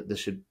know that this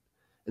should,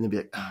 and they'd be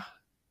like,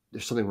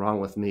 there's something wrong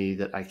with me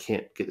that I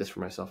can't get this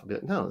for myself. I'll be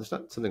like, no, there's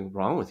not something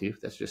wrong with you.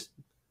 That's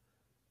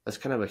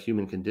kind of a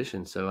human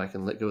condition. So I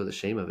can let go of the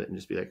shame of it and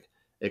just be like,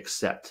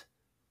 accept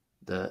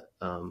the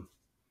help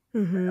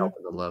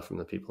and the love from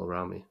the people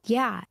around me.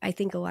 Yeah. I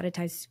think a lot of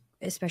times,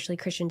 especially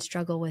Christians,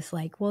 struggle with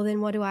like, well,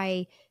 then what do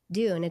I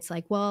do? And it's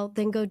like, well,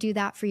 then go do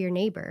that for your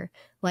neighbor.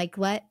 Like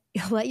let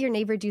your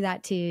neighbor do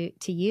that to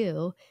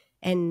you,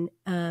 and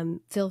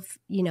feel,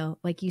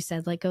 like you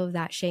said, let go of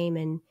that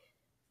shame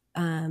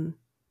and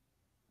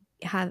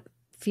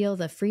feel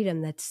the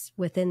freedom that's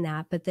within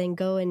that, but then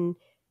go and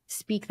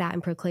speak that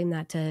and proclaim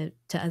that to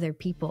other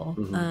people.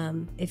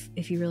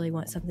 If you really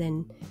want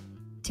something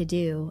to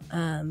do,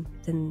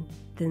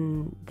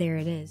 then there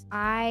it is.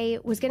 I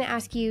was going to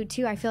ask you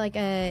too, I feel like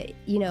a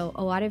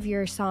lot of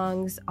your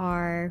songs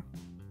are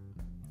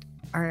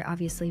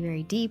obviously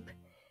very deep,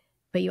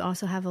 but you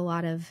also have a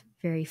lot of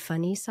very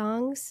funny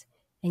songs,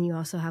 and you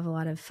also have a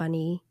lot of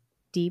funny,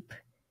 deep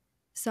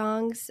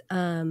songs,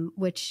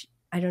 which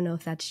I don't know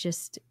if that's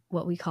just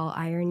what we call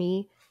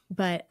irony,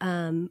 but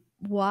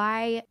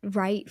why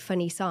write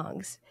funny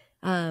songs?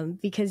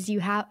 Because you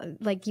have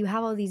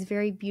all these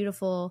very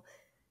beautiful,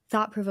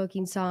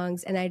 thought-provoking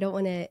songs, and I don't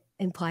want to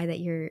imply that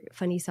your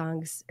funny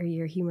songs or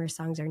your humorous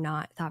songs are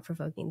not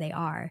thought-provoking. They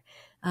are.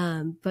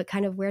 But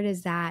kind of where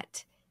does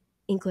that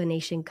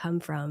inclination come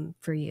from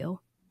for you?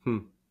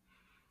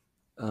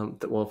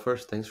 Well,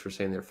 first, thanks for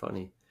saying they're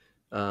funny.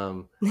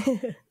 Part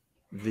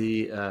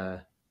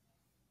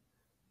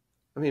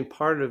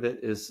of it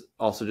is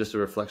also just a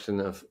reflection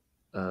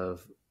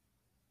of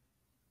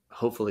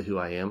hopefully who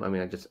I am.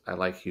 I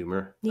like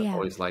humor. Yeah. I've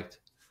always liked,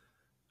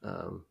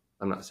 I'm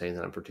not saying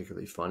that I'm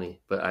particularly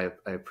funny, but I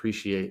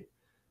appreciate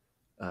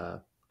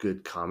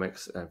good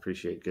comics. I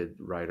appreciate good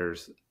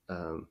writers.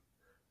 I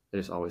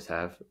just always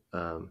have.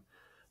 But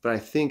I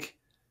think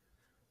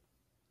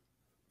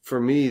for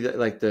me, that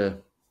like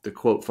the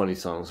quote funny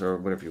songs, or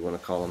whatever you want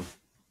to call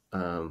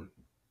them,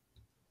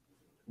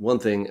 one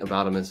thing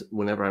about them is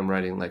whenever I'm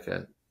writing like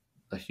a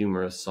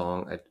humorous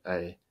song,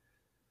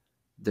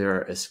 there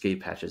are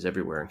escape hatches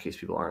everywhere in case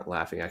people aren't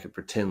laughing. I could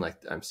pretend like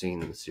I'm singing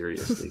them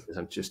seriously because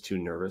I'm just too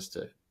nervous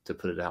to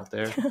put it out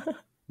there.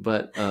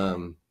 But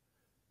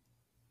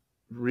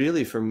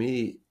really, for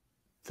me,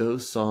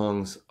 those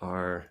songs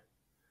are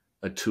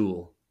a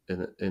tool,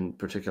 in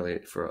particularly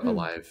for a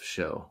live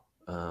show.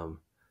 And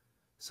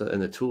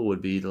the tool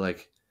would be to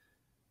like,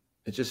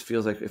 it just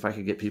feels like if I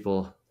could get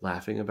people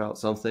laughing about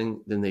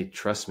something, then they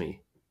trust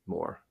me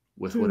more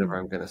with whatever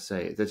I'm going to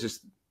say.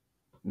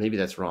 Maybe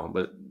that's wrong,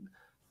 but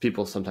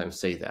people sometimes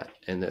say that,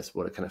 and that's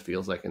what it kind of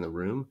feels like in the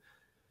room.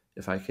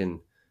 If I can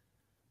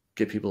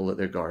get people to let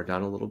their guard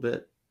down a little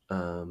bit.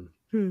 And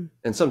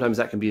sometimes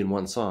that can be in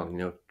one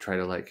song, try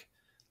to like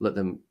let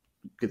them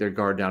get their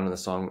guard down in the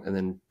song and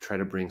then try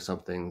to bring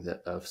something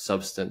of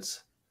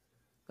substance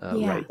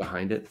right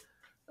behind it.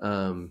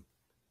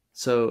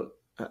 So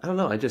I don't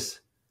know.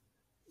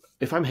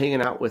 If I'm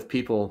hanging out with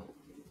people,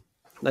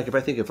 like if I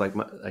think of like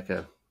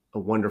a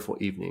wonderful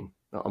evening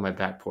on my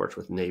back porch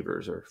with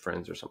neighbors or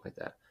friends or something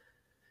like that,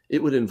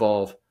 it would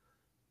involve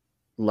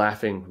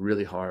laughing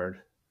really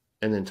hard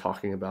and then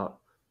talking about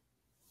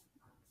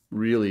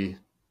really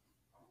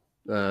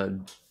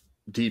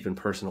deep and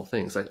personal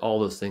things, like all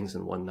those things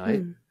in one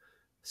night.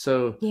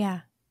 So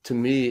to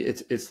me,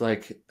 it's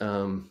like,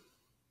 I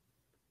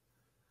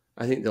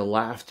think the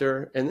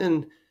laughter, and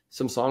then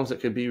some songs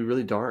that could be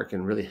really dark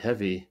and really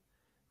heavy.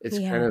 It's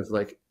kind of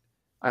like,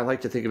 I like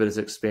to think of it as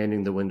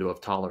expanding the window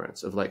of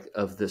tolerance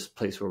of this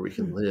place where we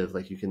can live.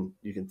 Like you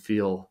can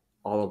feel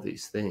all of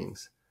these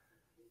things.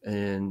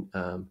 And,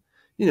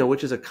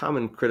 which is a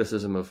common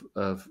criticism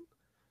of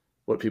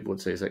what people would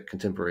say is like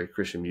contemporary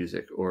Christian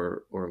music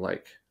or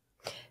like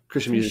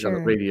Christian music on the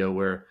radio,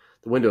 where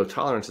the window of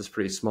tolerance is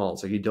pretty small.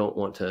 It's like, you don't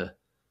want to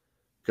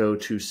go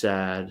too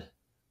sad.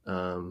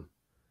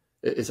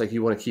 It's like,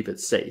 you want to keep it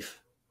safe.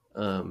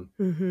 And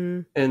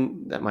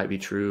that might be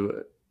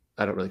true.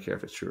 I don't really care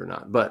if it's true or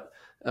not, but,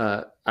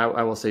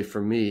 I will say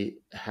for me,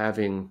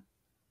 having,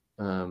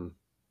 being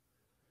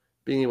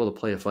able to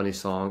play a funny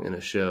song in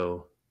a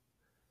show,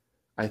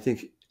 I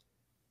think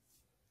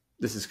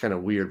this is kind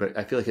of weird, but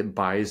I feel like it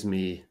buys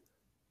me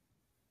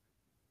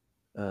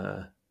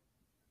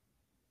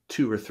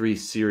 2 or 3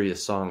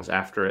 serious songs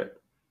after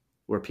it,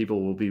 where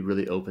people will be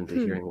really open to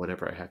hearing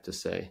whatever I have to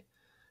say.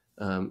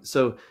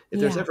 So if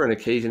there's Yeah. ever an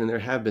occasion, and there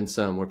have been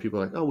some where people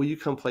are like, oh, will you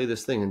come play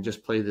this thing and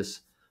just play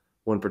this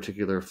one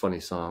particular funny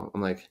song?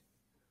 I'm like,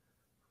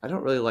 I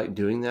don't really like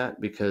doing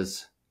that,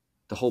 because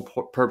the whole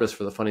purpose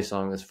for the funny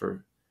song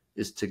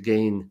is to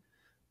gain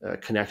a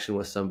connection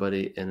with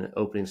somebody and an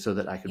opening so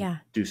that I could Yeah.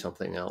 do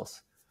something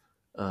else.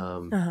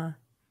 Um, Uh-huh.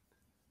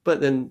 but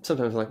then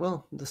sometimes I'm like,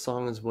 well, the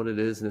song is what it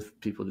is, and if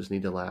people just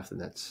need to laugh, then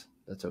that's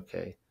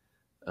okay.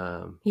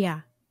 Um,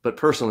 Yeah. but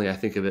personally, I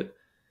think of it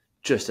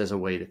just as a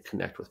way to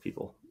connect with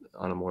people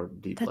on a more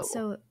deep That's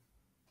level. so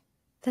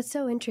that's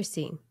so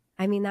interesting.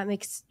 I mean, that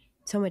makes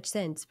so much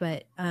sense,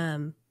 but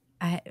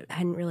I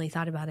hadn't really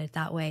thought about it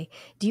that way.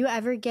 Do you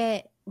ever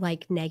get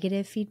like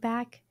negative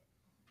feedback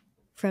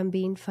from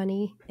being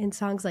funny in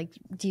songs? Like,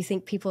 do you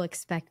think people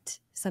expect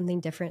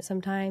something different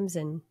sometimes?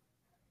 And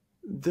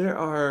There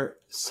are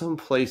some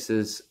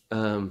places.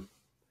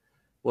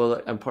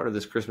 Well, I'm part of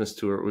this Christmas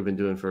tour we've been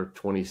doing for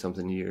 20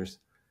 something years,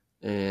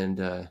 and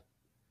oh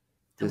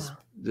this wow,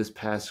 this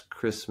past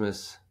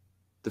Christmas,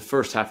 the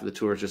first half of the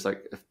tour is just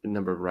like a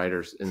number of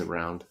writers in the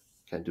round,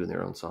 kind of doing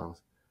their own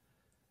songs.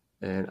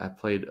 And I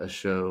played a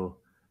show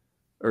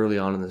early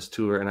on in this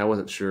tour, and I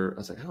wasn't sure. I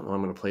was like, I don't know what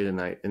I'm going to play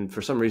tonight. And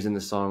for some reason,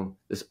 this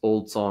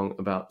old song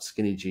about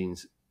skinny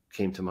jeans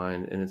came to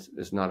mind, and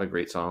it's not a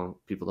great song.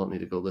 People don't need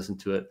to go listen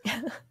to it,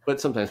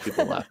 but sometimes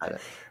people laugh at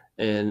it.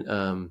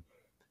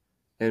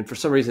 And for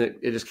some reason,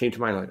 it just came to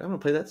mind. Like, I'm going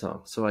to play that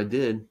song. So I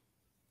did.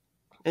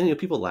 And,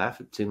 people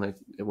laughed. It seemed like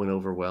it went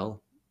over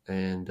well.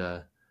 And,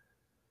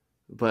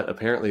 but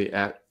apparently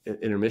at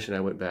intermission,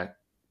 I went back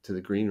to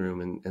the green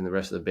room, and the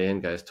rest of the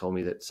band guys told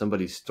me that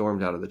somebody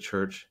stormed out of the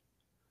church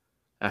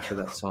after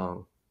that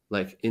song,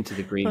 like into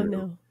the green oh room,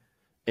 no,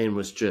 and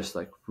was just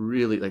like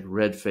really like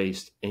red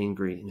faced,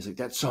 angry. And he's like,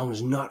 that song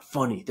is not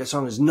funny. That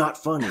song is not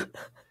funny.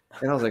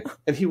 And I was like,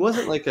 and he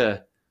wasn't like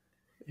a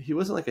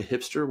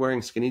hipster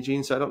wearing skinny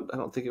jeans. So I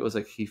don't think it was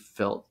like he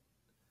felt.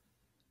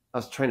 I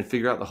was trying to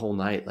figure out the whole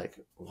night, like,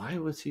 why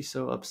was he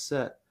so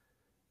upset?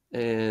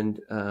 And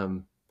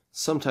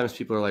sometimes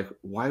people are like,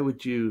 why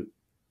would you?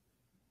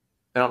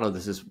 I don't know if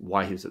this is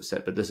why he was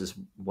upset, but this is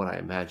what I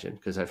imagine,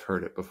 because I've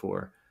heard it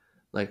before.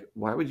 Like,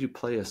 why would you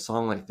play a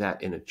song like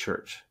that in a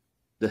church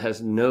that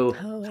has no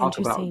oh talk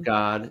about interesting.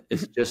 God?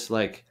 It's just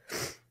like,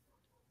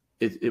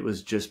 it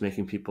was just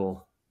making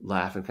people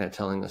laugh and kind of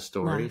telling a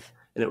story. Laugh.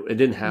 And it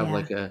didn't have Yeah,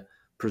 like a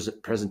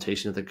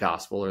presentation of the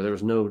gospel, or there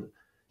was no.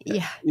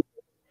 yeah,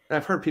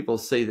 I've heard people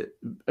say that.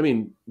 I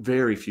mean,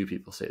 very few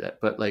people say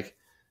that, but like,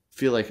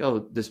 feel like,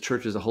 oh, this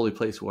church is a holy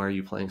place. Why are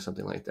you playing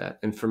something like that?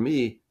 And for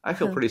me, I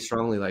feel huh. pretty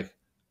strongly like,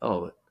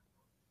 oh,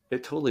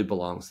 it totally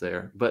belongs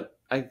there. But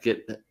I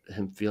get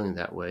him feeling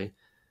that way.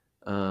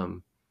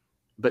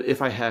 But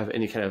if I have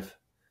any kind of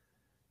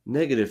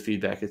negative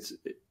feedback,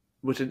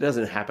 which it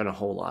doesn't happen a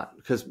whole lot,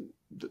 because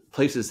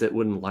places that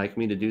wouldn't like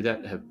me to do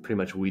that have pretty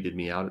much weeded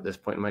me out at this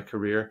point in my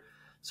career.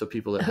 So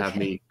people that have Okay.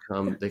 me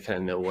come, they kind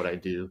of know what I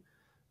do.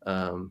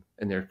 And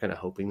they're kind of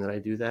hoping that I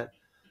do that.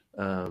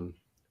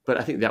 But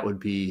I think that would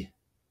be,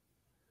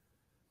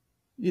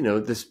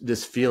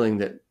 this feeling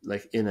that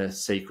like in a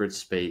sacred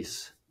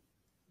space,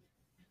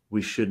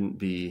 we shouldn't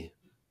be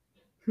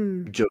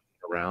Hmm. joking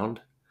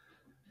around.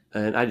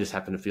 And I just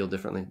happen to feel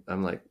differently.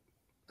 I'm like,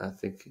 I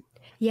think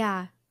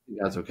Yeah.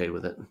 God's okay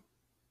with it.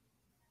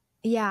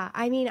 Yeah,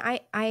 I mean,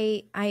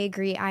 I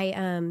agree. I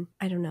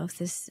don't know if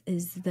this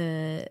is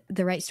the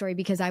right story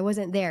because I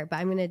wasn't there, but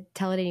I'm going to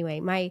tell it anyway.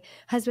 My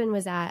husband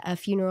was at a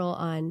funeral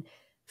on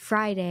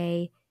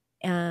Friday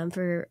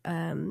for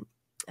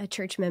a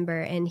church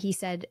member, and he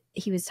said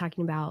he was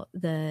talking about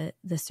the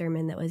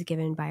sermon that was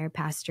given by our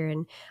pastor,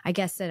 and I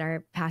guess that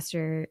our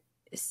pastor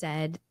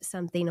said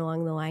something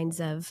along the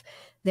lines of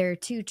there are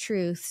two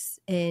truths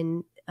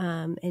in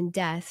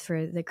death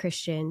for the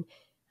Christian,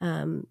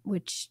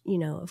 which,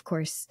 of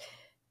course,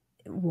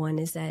 one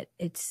is that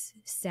it's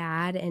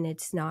sad and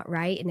it's not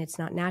right and it's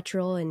not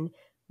natural and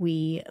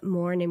we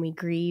mourn and we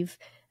grieve.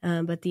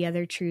 But the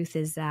other truth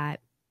is that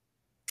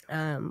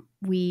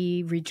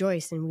we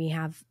rejoice and we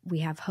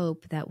have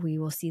hope that we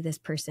will see this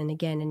person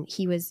again. And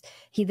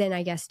he then,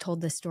 I guess,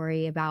 told the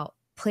story about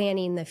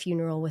planning the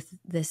funeral with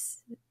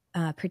this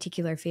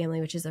particular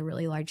family, which is a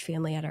really large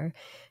family at our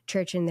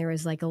church. And there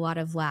was like a lot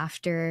of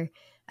laughter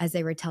as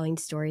they were telling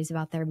stories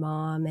about their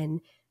mom,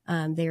 and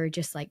they were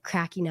just like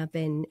cracking up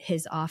in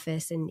his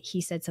office. And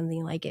he said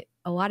something like,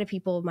 a lot of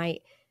people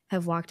might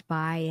have walked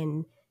by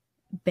and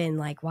been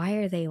like, why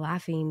are they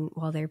laughing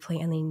while they're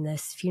planning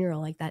this funeral?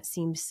 Like, that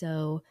seems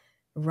so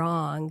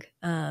wrong.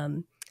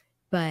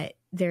 But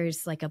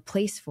there's like a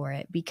place for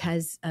it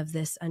because of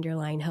this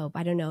underlying hope.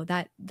 I don't know,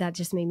 that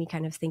just made me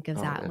kind of think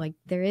of that. Yeah. Like,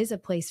 there is a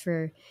place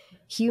for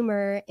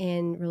humor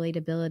and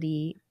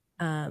relatability.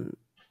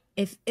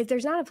 If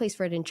there's not a place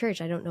for it in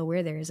church, I don't know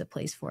where there is a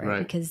place for it, Right.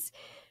 because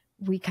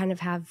we kind of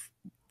have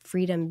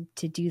freedom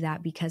to do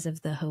that because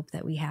of the hope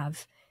that we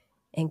have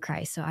in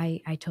Christ. So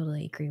I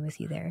totally agree with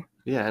you there.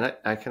 Yeah. And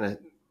I kind of,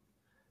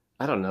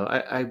 I don't know.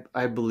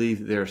 I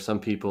believe there are some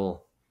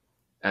people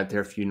at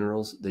their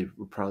funerals, they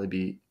would probably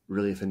be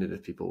really offended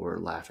if people were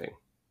laughing,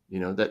 you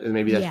know, that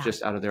maybe that's Yeah.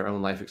 just out of their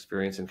own life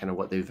experience and kind of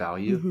what they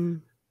value. Mm-hmm.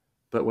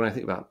 But when I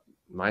think about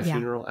my Yeah.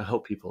 funeral, I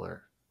hope people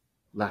are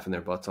laughing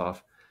their butts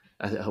off.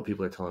 I hope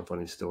people are telling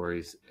funny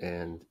stories,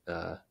 and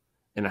I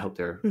hope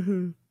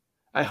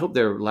Mm-hmm.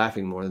 they're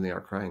laughing more than they are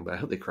crying, but I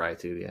hope they cry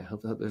too. Yeah, I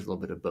hope there's a little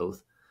bit of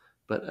both.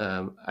 But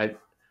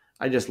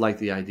I just like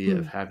the idea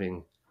of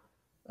having.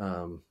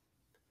 Well,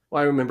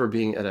 I remember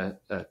being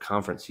at a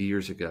conference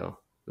years ago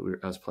that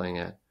I was playing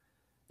at,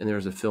 and there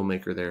was a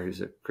filmmaker there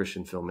who's a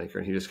Christian filmmaker,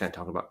 and he was kind of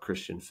talking about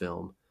Christian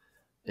film,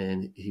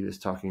 and he was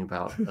talking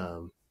about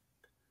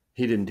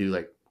he didn't do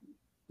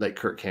like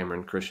Kirk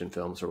Cameron Christian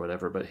films or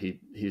whatever, but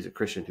he's a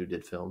Christian who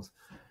did films,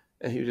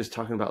 and he was just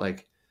talking about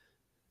like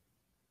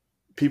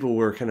people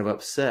were kind of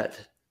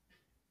upset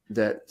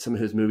that some of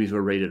his movies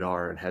were rated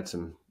R and had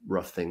some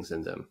rough things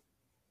in them,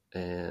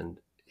 and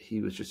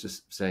he was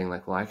just saying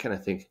like, well, I kind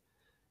of think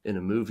in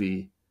a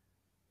movie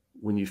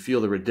when you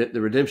feel the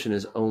redemption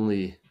is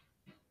only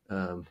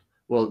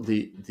well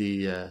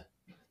the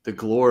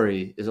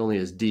glory is only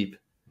as deep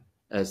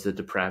as the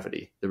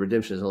depravity. The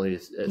redemption is only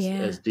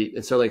as deep.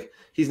 And so like,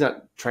 he's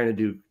not trying to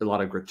do a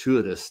lot of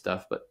gratuitous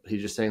stuff, but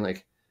he's just saying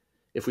like,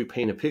 if we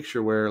paint a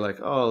picture where like,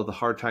 oh, the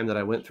hard time that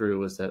I went through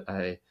was that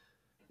I,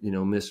 you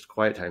know, missed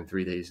quiet time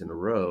 3 days in a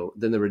row,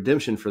 then the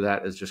redemption for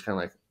that is just kind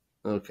of like,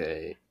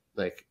 okay,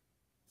 like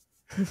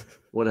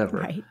whatever.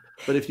 Right.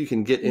 But if you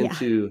can get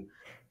into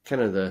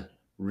kind of the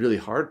really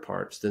hard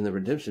parts, then the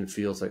redemption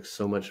feels like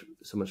so much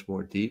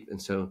more deep.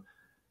 And so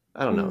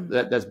I don't know,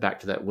 that's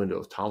back to that window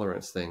of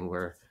tolerance thing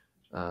where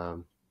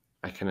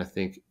I kind of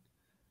think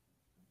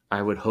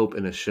I would hope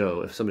in a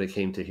show, if somebody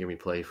came to hear me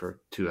play for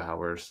 2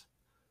 hours,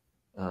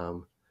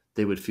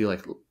 they would feel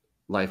like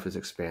life is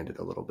expanded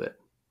a little bit,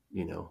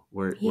 you know,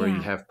 where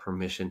you have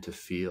permission to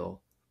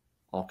feel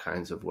all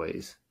kinds of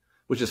ways,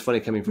 which is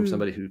funny coming from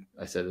somebody who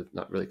I said is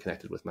not really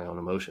connected with my own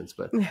emotions,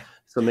 but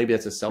so maybe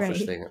that's a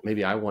selfish thing.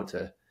 Maybe I want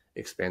to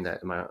expand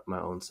that in my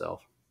own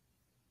self.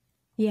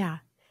 Yeah.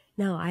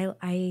 No,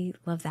 I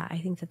love that. I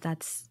think that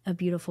that's a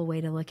beautiful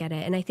way to look at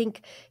it. And I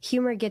think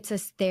humor gets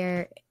us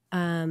there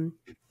in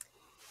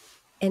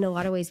a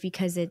lot of ways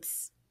because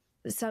it's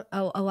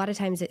a lot of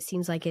times it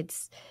seems like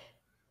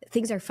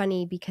things are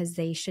funny because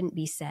they shouldn't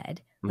be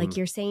said. Like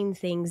you're saying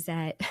things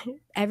that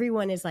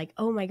everyone is like,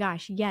 oh my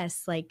gosh,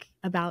 yes, like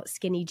about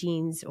skinny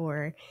jeans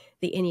or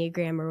the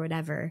Enneagram or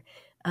whatever,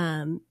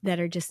 that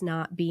are just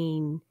not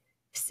being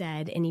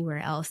said anywhere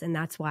else. And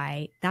that's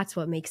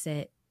what makes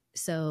it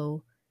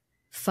so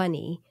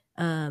funny.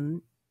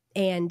 But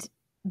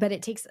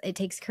it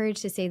takes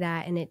courage to say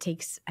that. And it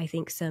takes, I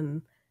think,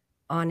 some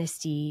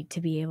honesty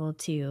to be able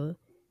to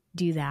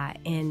do that.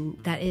 And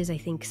that is, I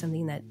think,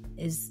 something that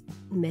is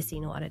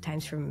missing a lot of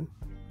times from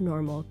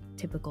normal,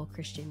 typical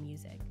Christian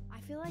music.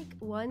 I feel like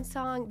one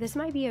song, this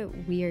might be a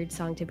weird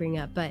song to bring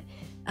up, but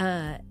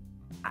I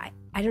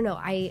don't know.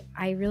 I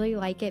really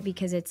like it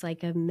because it's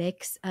like a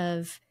mix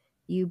of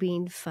you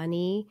being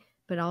funny,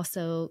 but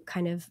also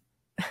kind of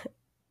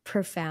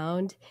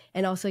profound.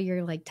 And also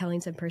you're like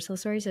telling some personal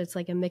stories. So it's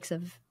like a mix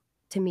of,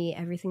 to me,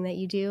 everything that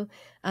you do.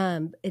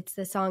 It's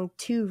the song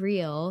Too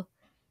Real.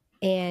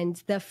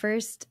 And the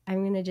first,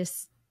 I'm going to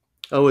just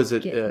is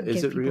it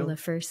give real? The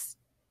first.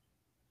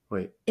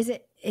 Wait. Is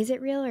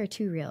it real or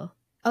too real?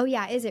 Oh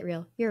yeah, is it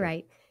real? You're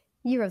right.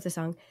 You wrote the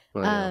song.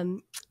 Well,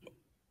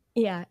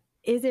 yeah.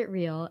 Is it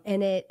real?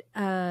 And it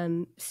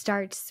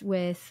starts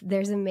with,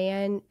 there's a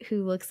man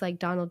who looks like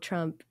Donald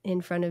Trump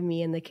in front of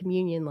me in the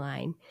communion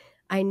line.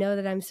 I know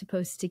that I'm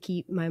supposed to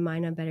keep my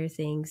mind on better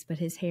things, but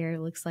his hair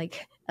looks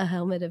like a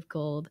helmet of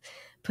gold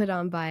put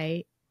on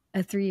by a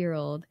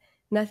 3-year-old.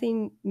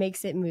 Nothing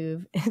makes it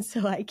move. And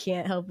so I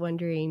can't help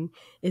wondering,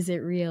 is it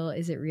real?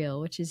 Is it real?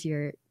 Which is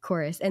your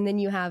chorus. And then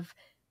you have,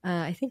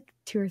 I think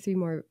 2 or 3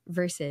 more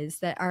verses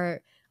that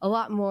are a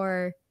lot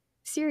more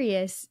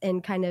serious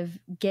and kind of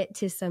get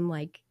to some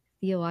like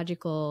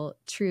theological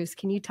truths.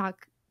 Can you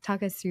talk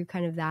us through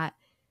kind of that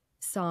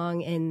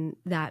song and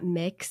that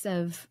mix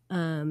of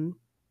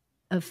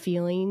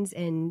feelings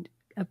and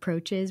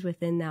approaches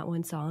within that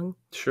one song?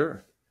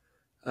 Sure.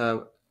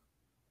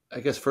 I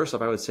guess first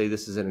off, I would say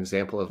this is an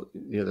example of,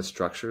 you know, the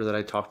structure that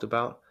I talked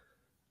about.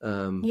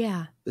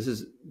 This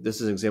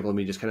is an example of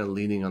me just kind of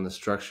leaning on the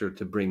structure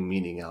to bring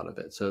meaning out of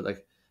it. So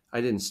like, I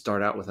didn't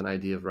start out with an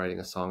idea of writing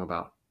a song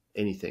about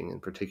anything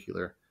in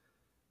particular.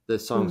 The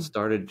song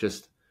started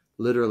just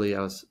literally,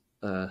 I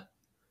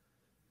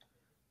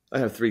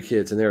have 3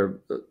 kids and they're,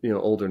 you know,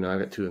 older now. I've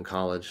got 2 in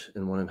college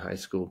and 1 in high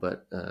school,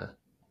 but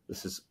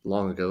this is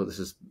long ago. This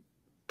is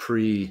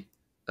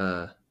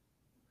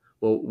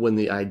when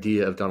the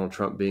idea of Donald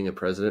Trump being a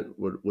president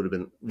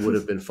would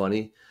have been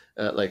funny,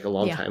 like a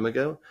long time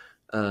ago.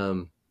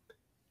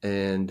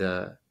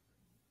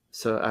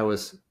 So I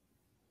was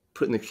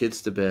putting the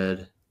kids to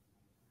bed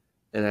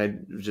and I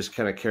just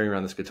kind of carrying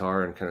around this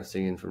guitar and kind of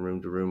singing from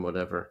room to room,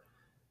 whatever.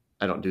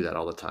 I don't do that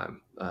all the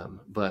time.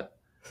 But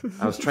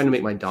I was trying to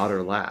make my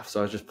daughter laugh. So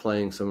I was just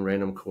playing some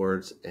random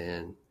chords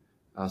and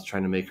I was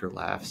trying to make her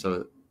laugh.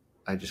 So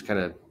I just kind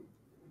of,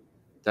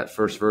 that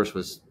first verse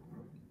was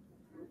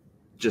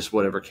just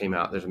whatever came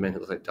out. There's a man who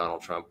looks like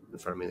Donald Trump in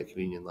front of me in the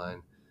communion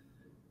line.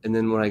 And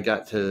then when I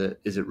got to the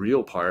 "Is it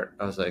real" part,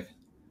 I was like,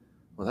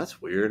 well,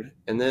 that's weird.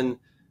 And then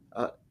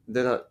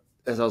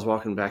as I was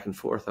walking back and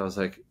forth, I was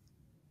like,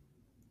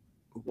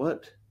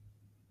 what?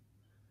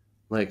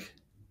 Like,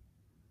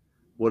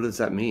 what does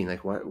that mean?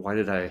 Like, why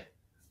did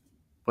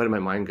my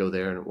mind go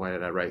there, and why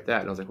did I write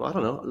that? And I was like, well, I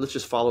don't know. Let's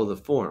just follow the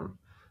form.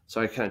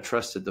 So I kind of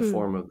trusted the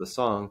form of the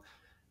song.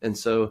 And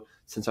so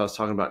since I was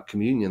talking about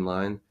communion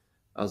line,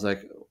 I was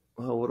like,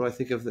 well, what do I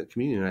think of the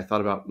communion? And I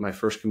thought about my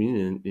first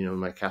communion, in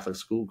my Catholic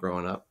school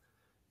growing up.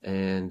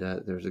 And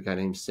there's a guy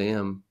named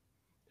Sam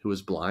who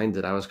was blind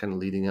that I was kind of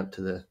leading up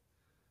to the.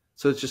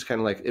 So it's just kind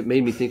of like, it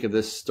made me think of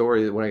this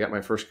story when I got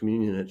my first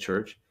communion at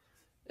church.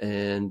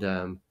 And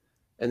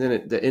then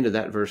at the end of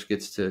that verse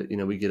gets to,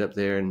 we get up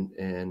there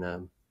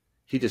and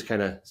he just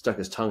kind of stuck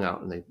his tongue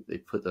out, and they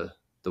put the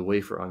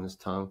wafer on his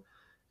tongue.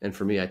 And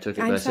for me, I took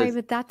it. I'm sorry,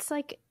 but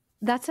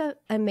that's an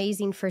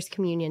amazing first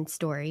communion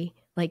story,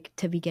 like,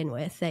 to begin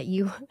with, that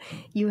you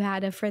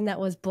had a friend that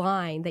was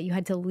blind that you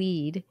had to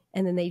lead,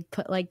 and then they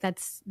put, like,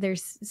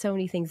 there's so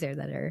many things there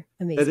that are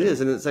amazing. It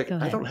is. And it's like,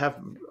 I don't have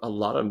a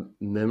lot of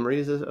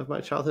memories of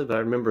my childhood, but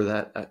I remember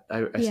that.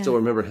 I still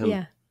remember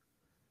him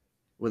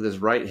with his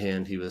right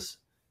hand. He was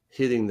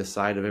hitting the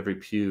side of every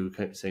pew,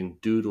 kind of saying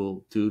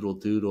doodle, doodle,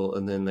 doodle.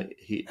 And then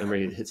he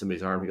hit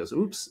somebody's arm. He goes,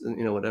 oops,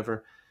 and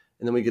whatever.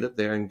 And then we get up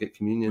there and get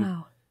communion.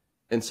 Wow.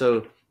 And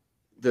so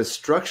the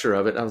structure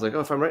of it, I was like, oh,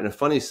 if I'm writing a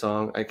funny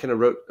song, I kind of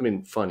wrote,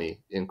 funny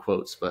in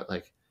quotes, but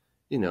like,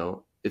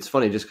 it's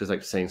funny just because,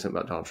 like, saying something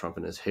about Donald Trump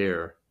and his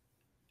hair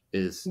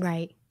is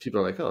right.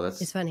 People are like, oh,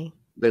 it's funny.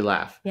 They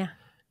laugh. Yeah.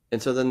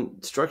 And so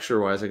then structure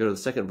wise, I go to the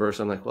second verse.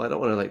 I'm like, well, I don't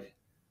want to like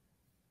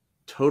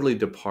totally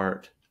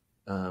depart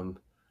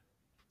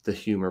the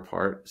humor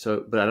part.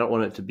 So, but I don't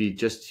want it to be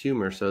just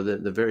humor. So that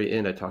at the very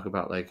end, I talk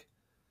about like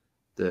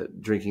the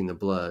drinking the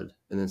blood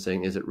and then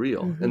saying, is it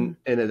real? Mm-hmm.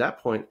 And at that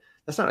point,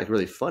 that's not like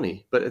really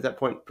funny, but at that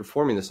point,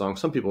 performing the song,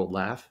 some people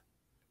laugh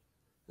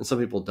and some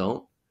people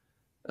don't.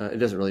 It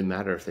doesn't really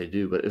matter if they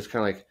do, but it was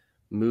kind of like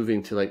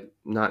moving to like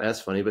not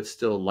as funny, but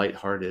still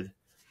lighthearted.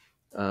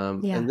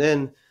 And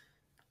then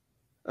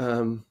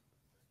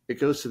it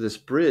goes to this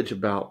bridge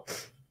about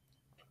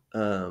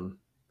that,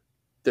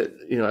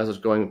 as I was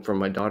going from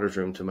my daughter's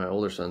room to my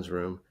older son's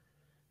room.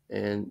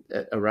 And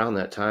around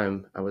that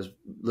time, I was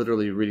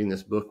literally reading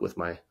this book with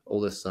my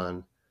oldest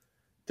son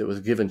that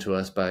was given to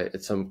us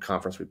at some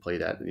conference we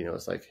played at.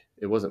 It's like,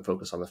 it wasn't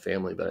focused on the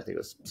family, but I think it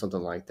was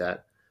something like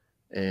that.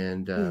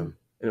 And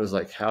it was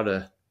like how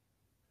to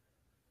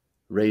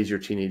raise your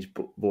teenage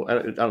boy. I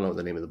don't know what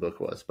the name of the book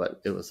was, but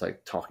it was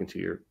like talking to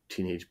your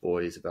teenage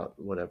boys about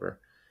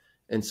whatever.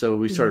 And so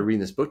we started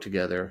reading this book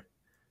together.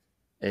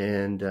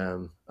 And I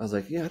was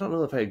like, I don't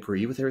know if I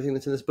agree with everything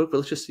that's in this book, but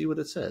let's just see what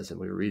it says. And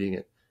we were reading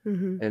it.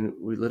 Mm-hmm. And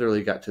we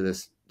literally got to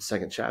this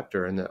second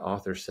chapter, and the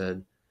author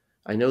said,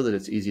 I know that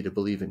it's easy to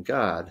believe in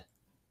God.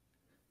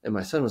 And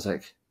my son was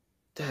like,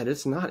 Dad,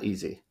 it's not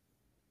easy.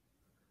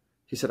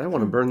 He said, I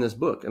want to burn this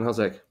book. And I was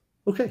like,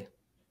 okay,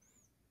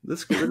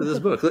 let's get rid of this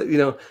book,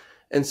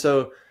 And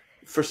so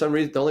for some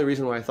reason, the only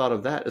reason why I thought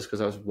of that is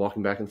because I was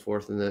walking back and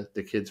forth in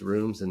the kids'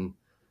 rooms.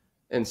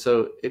 And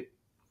so it,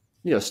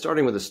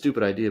 starting with a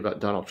stupid idea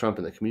about Donald Trump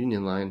and the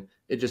communion line,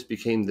 it just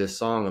became this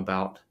song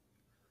about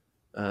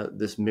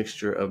this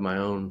mixture of my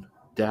own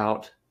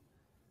doubt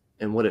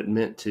and what it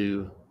meant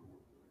to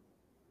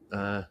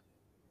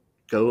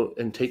go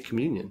and take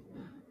communion.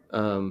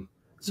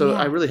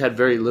 I really had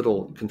very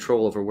little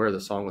control over where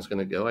the song was going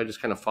to go. I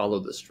just kind of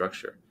followed the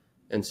structure.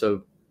 And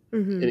so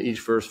in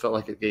each verse felt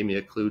like it gave me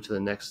a clue to the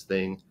next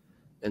thing.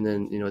 And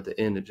then, at the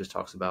end, it just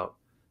talks about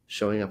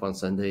showing up on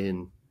Sunday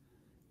and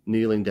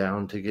kneeling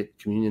down to get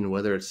communion,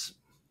 whether it's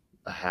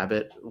a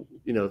habit.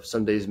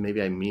 Some days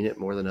maybe I mean it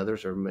more than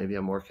others, or maybe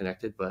I'm more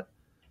connected, but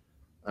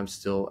I'm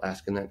still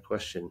asking that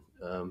question.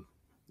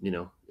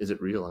 Is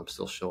it real? I'm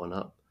still showing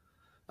up.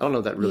 I don't know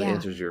if that really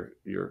answers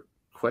your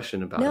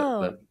question about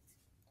it, but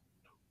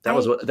that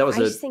was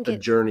a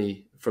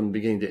journey from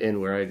beginning to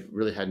end where I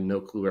really had no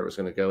clue where it was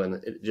going to go.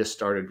 And it just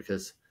started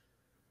because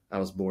I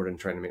was bored and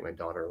trying to make my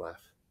daughter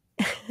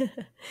laugh.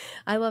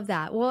 I love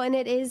that. Well, and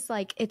it is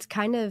like, it's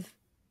kind of,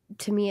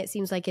 to me, it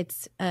seems like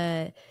it's,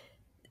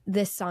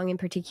 this song in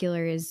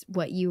particular is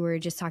what you were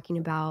just talking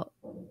about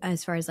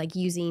as far as like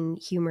using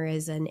humor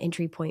as an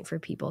entry point for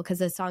people. Cause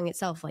the song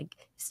itself like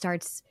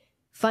starts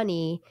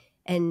funny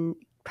and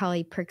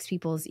probably perks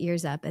people's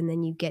ears up. And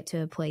then you get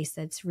to a place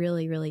that's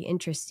really, really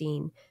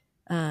interesting.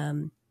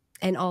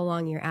 And all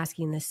along you're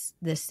asking this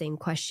same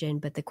question,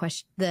 but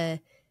the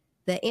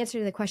answer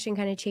to the question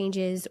kind of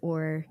changes,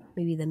 or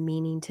maybe the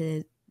meaning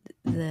to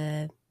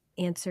the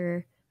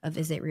answer of,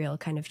 is it real,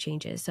 kind of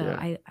changes.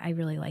 So I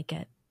really like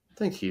it.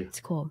 Thank you. It's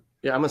cool.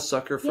 Yeah, I'm a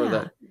sucker for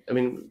that. I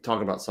mean,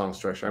 talking about song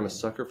structure, I'm a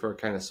sucker for a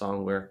kind of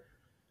song where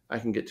I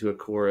can get to a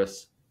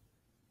chorus.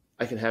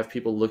 I can have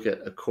people look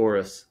at a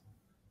chorus,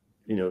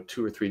 2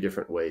 or 3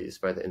 different ways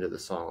by the end of the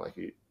song. Like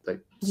you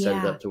set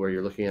it up to where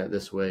you're looking at it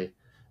this way.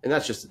 And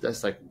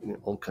that's like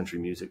old country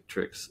music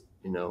tricks.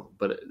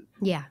 but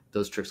Yeah.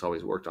 those tricks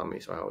always worked on me.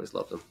 So I always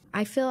loved them.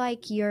 I feel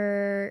like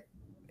your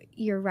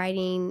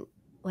writing,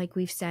 like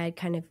we've said,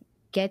 kind of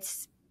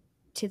gets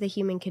to the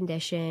human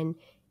condition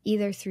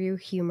either through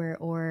humor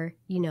or,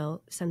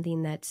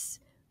 something that's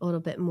a little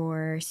bit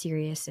more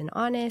serious and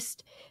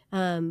honest.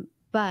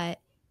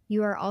 But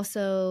you are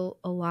also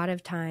a lot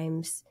of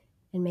times,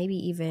 and maybe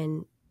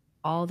even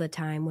all the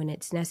time when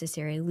it's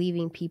necessary,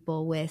 leaving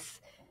people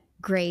with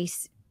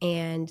grace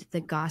and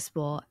the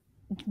gospel.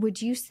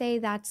 Would you say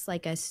that's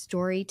like a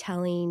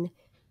storytelling?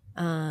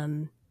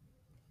 Do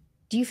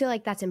you feel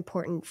like that's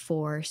important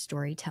for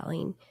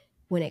storytelling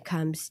when it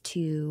comes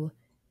to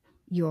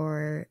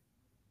your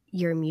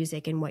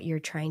music and what you're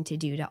trying to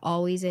do, to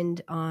always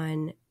end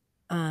on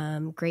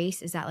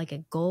grace? Is that like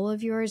a goal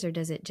of yours, or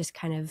does it just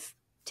kind of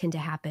tend to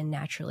happen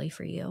naturally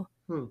for you?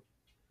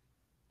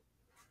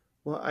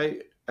 Well,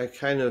 I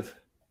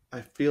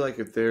feel like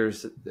if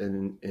there's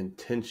an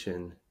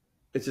intention,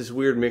 it's this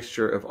weird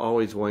mixture of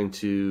always wanting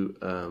to,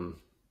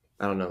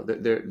 I don't know,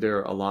 there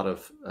are a lot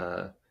of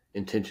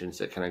intentions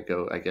that kind of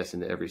go, I guess,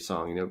 into every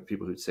song.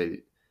 People who'd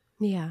say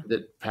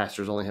that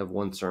pastors only have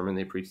one sermon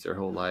they preach their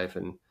whole life,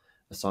 and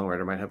a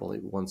songwriter might have only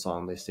one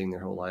song they sing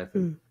their whole life.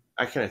 And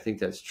I kind of think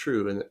that's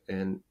true.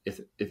 And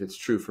if it's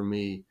true for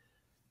me,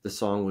 the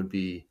song would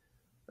be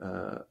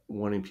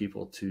wanting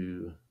people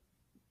to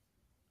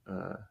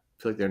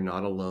feel like they're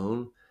not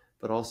alone,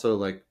 but also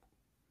like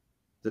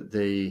that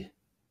they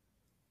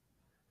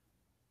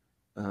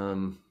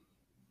don't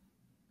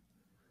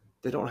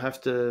have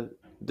to,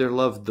 they're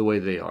loved the way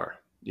they are,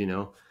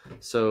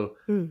 So,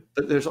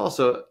 but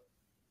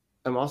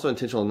I'm also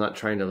intentional in not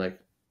trying to, like,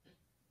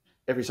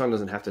 every song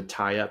doesn't have to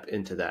tie up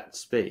into that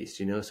space,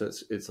 So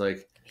it's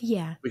like,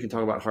 we can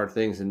talk about hard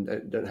things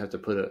and don't have to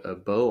put a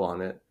bow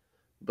on it.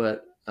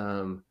 But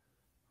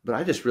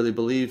I just really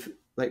believe,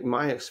 like,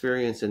 my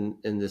experience in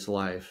this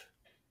life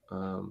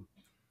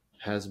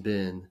has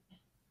been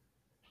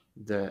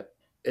that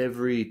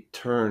every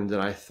turn that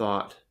I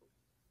thought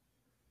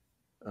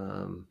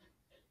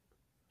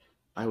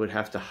I would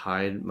have to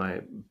hide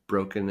my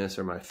brokenness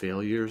or my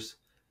failures,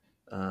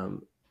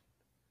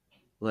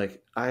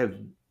 like,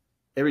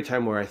 every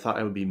time where I thought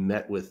I would be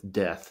met with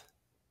death,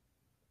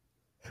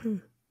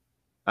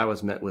 I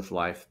was met with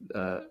life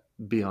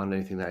beyond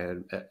anything that I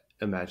had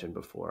imagined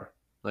before.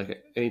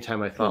 Like,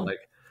 anytime I thought,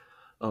 like,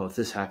 oh, if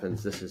this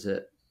happens, this is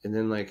it. And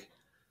then, like,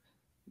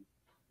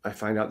 I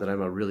find out that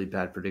I'm a really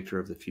bad predictor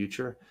of the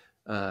future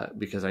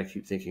because I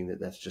keep thinking that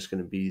that's just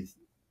going to be,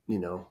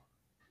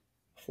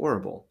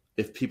 horrible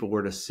if people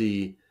were to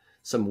see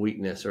some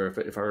weakness, or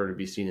if I were to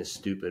be seen as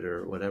stupid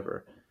or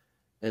whatever.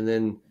 And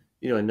then,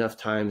 enough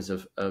times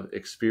of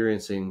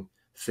experiencing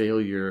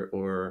failure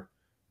or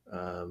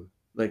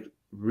like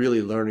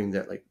really learning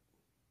that, like,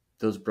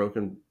 those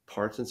broken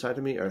parts inside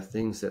of me are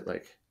things that,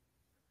 like,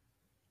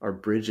 are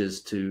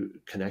bridges to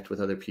connect with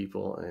other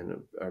people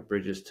and are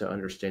bridges to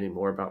understanding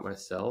more about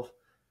myself.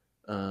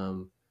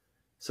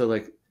 So,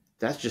 like,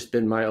 that's just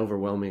been my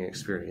overwhelming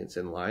experience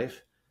in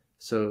life.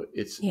 So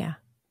it's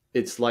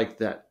like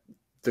that,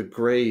 the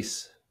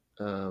grace,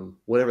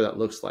 whatever that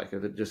looks like,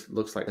 if it just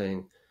looks like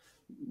saying,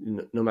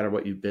 no matter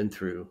what you've been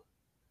through,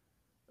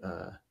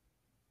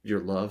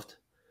 you're loved.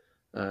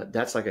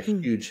 That's like a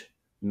huge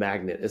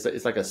magnet.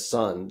 It's like a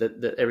sun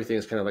that everything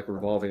is kind of like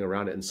revolving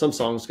around it. And some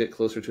songs get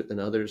closer to it than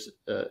others.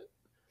 But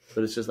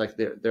it's just like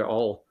they're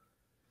all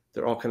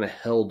kind of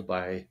held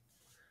by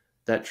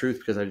that truth,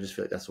 because I just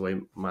feel like that's the way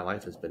my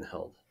life has been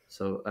held.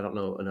 So I don't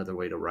know another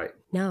way to write.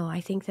 No, I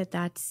think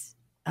that's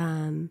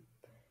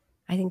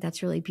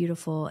really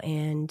beautiful.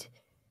 And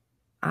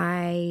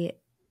I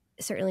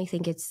certainly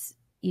think it's,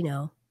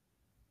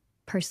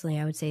 personally,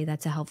 I would say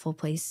that's a helpful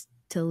place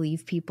to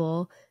leave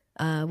people,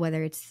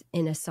 whether it's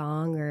in a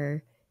song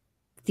or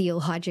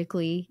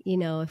theologically,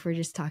 if we're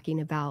just talking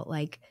about,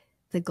 like,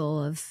 the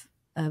goal of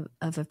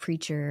a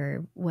preacher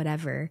or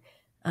whatever.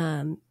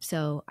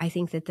 So I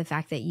think that the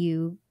fact that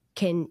you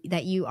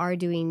are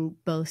doing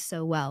both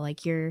so well,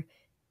 like, you're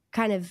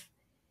kind of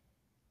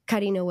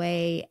cutting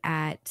away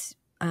at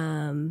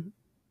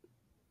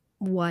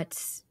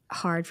what's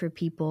hard for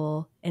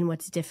people and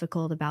what's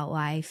difficult about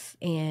life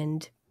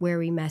and where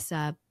we mess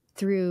up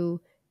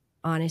through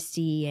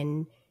honesty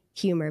and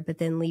humor, but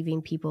then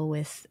leaving people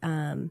with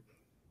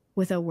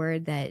a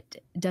word that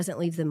doesn't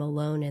leave them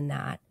alone in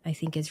that, I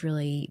think is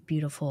really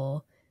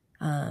beautiful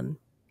and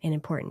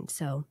important.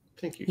 So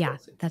thank you. Yeah,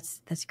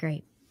 Kelsi. That's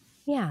great.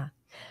 Yeah.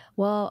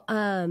 Well,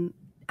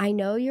 I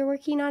know you're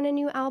working on a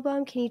new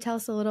album. Can you tell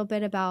us a little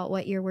bit about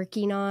what you're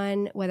working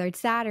on, whether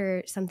it's that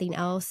or something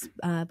else,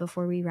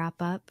 before we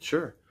wrap up?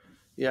 Sure.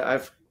 Yeah,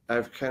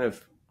 I've kind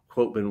of,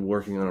 quote, been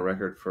working on a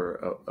record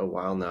for a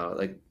while now.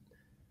 Like,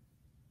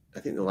 I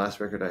think the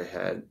last record I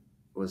had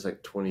was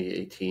like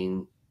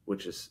 2018,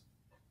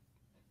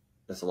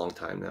 that's a long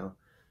time now.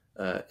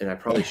 And I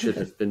probably should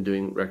have been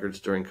doing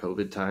records during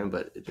COVID time,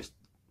 but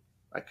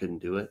I couldn't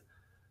do it.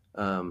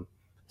 So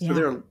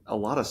there are a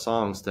lot of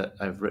songs that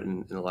I've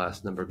written in the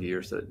last number of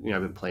years that,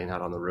 I've been playing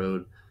out on the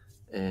road,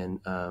 and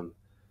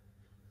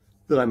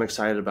that I'm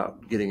excited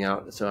about getting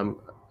out.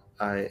 So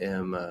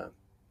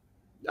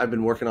I've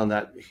been working on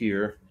that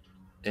here,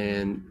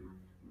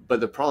 but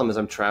the problem is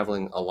I'm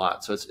traveling a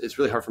lot, so it's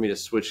really hard for me to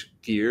switch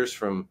gears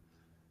from,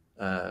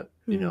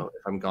 you know,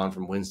 if I'm gone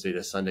from Wednesday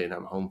to Sunday and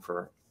I'm home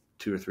for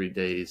 2 or 3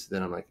 days,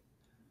 then I'm like,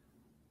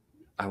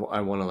 I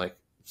want to like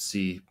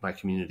see my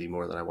community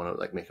more than I want to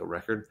like make a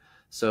record.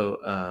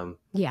 So,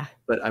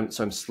 but I'm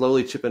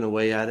slowly chipping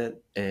away at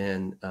it.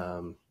 And,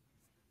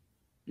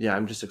 yeah,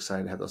 I'm just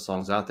excited to have those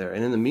songs out there.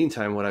 And in the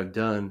meantime, what I've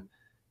done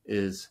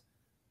is,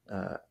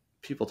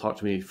 people talked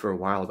to me for a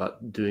while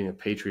about doing a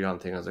Patreon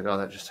thing. I was like, oh,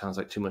 that just sounds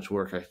like too much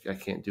work. I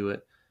can't do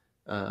it.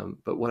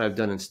 But what I've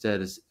done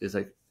instead is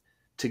like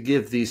to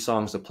give these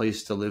songs a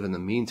place to live in the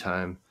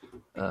meantime.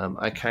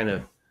 I kind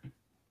of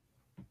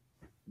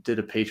did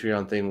a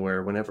Patreon thing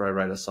where whenever I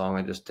write a song,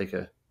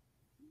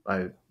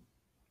 I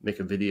make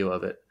a video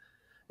of it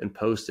and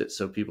post it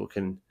so people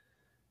can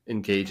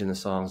engage in the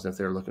songs. And if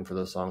they're looking for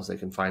those songs, they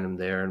can find them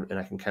there. And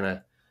I can kind of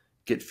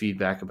get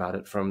feedback about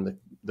it from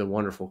the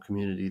wonderful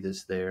community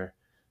that's there.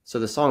 So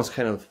the songs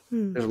kind of,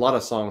 there's a lot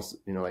of songs,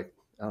 you know, like,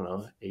 I don't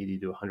know, 80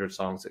 to 100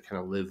 songs that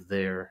kind of live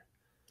there.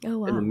 Oh,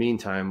 wow. In the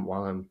meantime,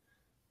 while I'm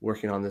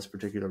working on this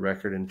particular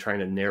record and trying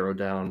to narrow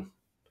down,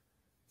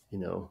 you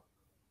know,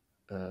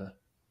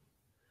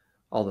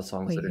 all the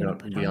songs that are going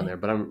to be on there,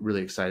 but I'm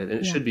really excited, and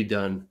it should be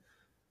done.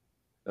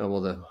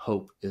 Well, the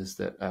hope is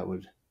that I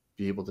would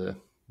be able to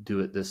do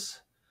it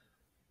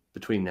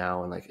between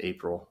now and like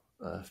April,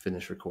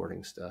 finish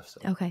recording stuff.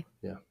 So, okay.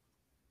 Yeah.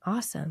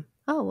 Awesome.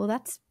 Oh, well,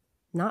 that's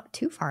not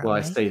too far away. Well,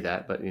 I say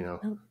that, but you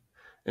know,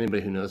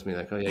 anybody who knows me,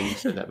 like, oh yeah, you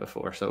said that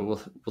before. So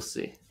we'll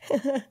see.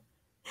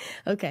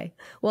 Okay.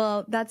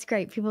 Well, that's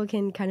great. People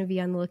can kind of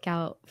be on the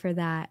lookout for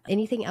that.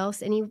 Anything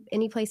else?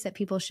 Any place that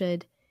people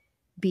should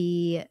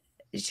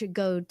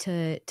go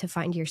to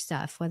find your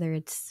stuff, whether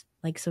it's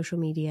like social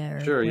media or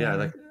sure, whatever. Yeah.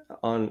 Like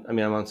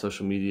I'm on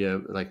social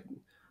media,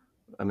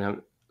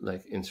 I'm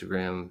like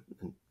Instagram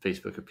and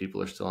Facebook, if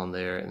people are still on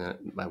there, and then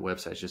my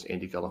website is just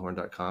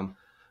andygullahorn.com.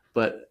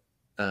 But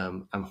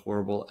I'm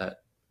horrible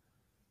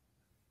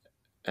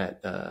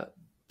at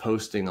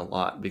posting a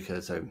lot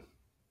because I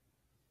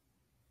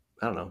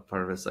don't know,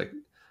 part of it's like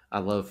I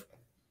love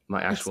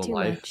my actual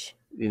life, much.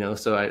 You know,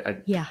 so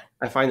I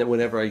find that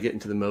whenever I get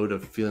into the mode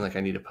of feeling like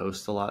I need to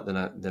post a lot, then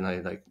I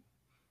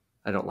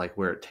don't like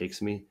where it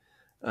takes me.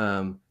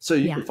 So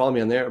you can follow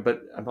me on there,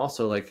 but I'm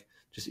also like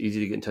just easy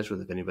to get in touch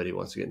with if anybody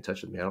wants to get in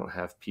touch with me. I don't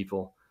have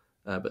people,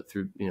 but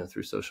through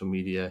social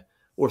media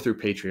or through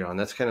Patreon.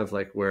 That's kind of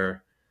like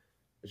where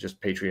it's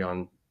just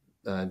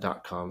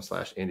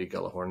patreon.com/Andy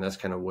Gullahorn. That's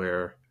kind of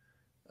where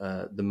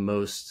the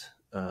most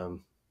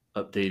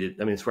updated,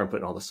 it's where I'm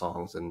putting all the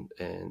songs and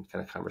kind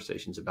of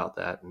conversations about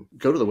that. And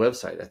go to the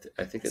website.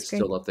 I think it's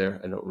still up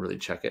there. I don't really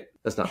check it.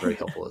 That's not very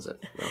helpful, is it?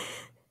 No.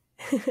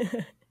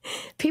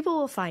 People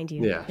will find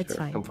you. Yeah, it's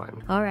fine. I'm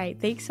fine. All right.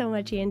 Thanks so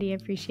much, Andy. I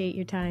appreciate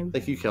your time.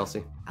 Thank you,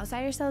 Kelsi.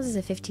 Outside Ourselves is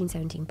a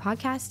 1517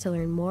 podcast. To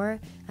learn more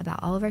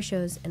about all of our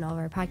shows and all of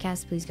our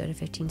podcasts, please go to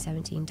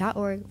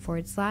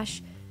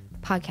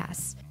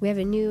 1517.org/podcasts. We have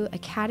a new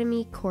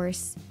Academy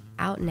course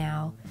out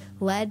now,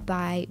 led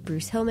by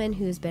Bruce Hillman,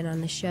 who has been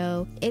on the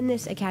show. In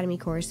this Academy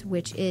course,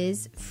 which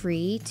is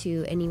free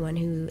to anyone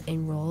who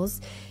enrolls,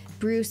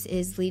 Bruce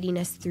is leading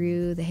us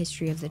through the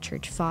history of the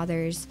church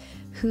fathers,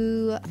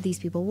 who these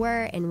people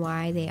were and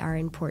why they are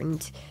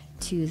important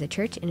to the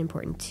church and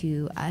important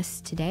to us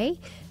today.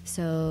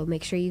 So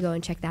make sure you go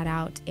and check that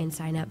out and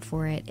sign up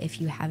for it if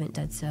you haven't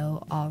done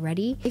so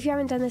already. If you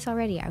haven't done this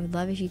already, I would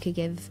love if you could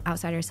give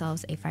Outside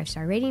Ourselves a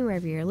 5-star rating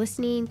wherever you're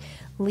listening.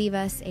 Leave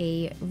us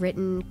a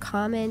written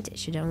comment. It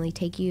should only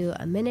take you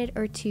a minute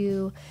or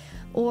two.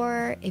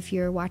 Or if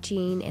you're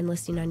watching and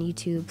listening on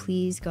YouTube,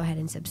 please go ahead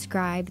and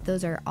subscribe.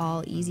 Those are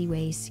all easy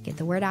ways to get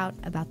the word out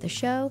about the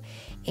show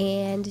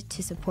and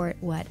to support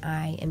what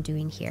I am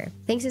doing here.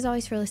 Thanks as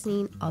always for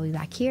listening. I'll be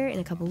back here in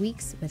a couple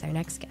weeks with our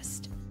next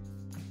guest.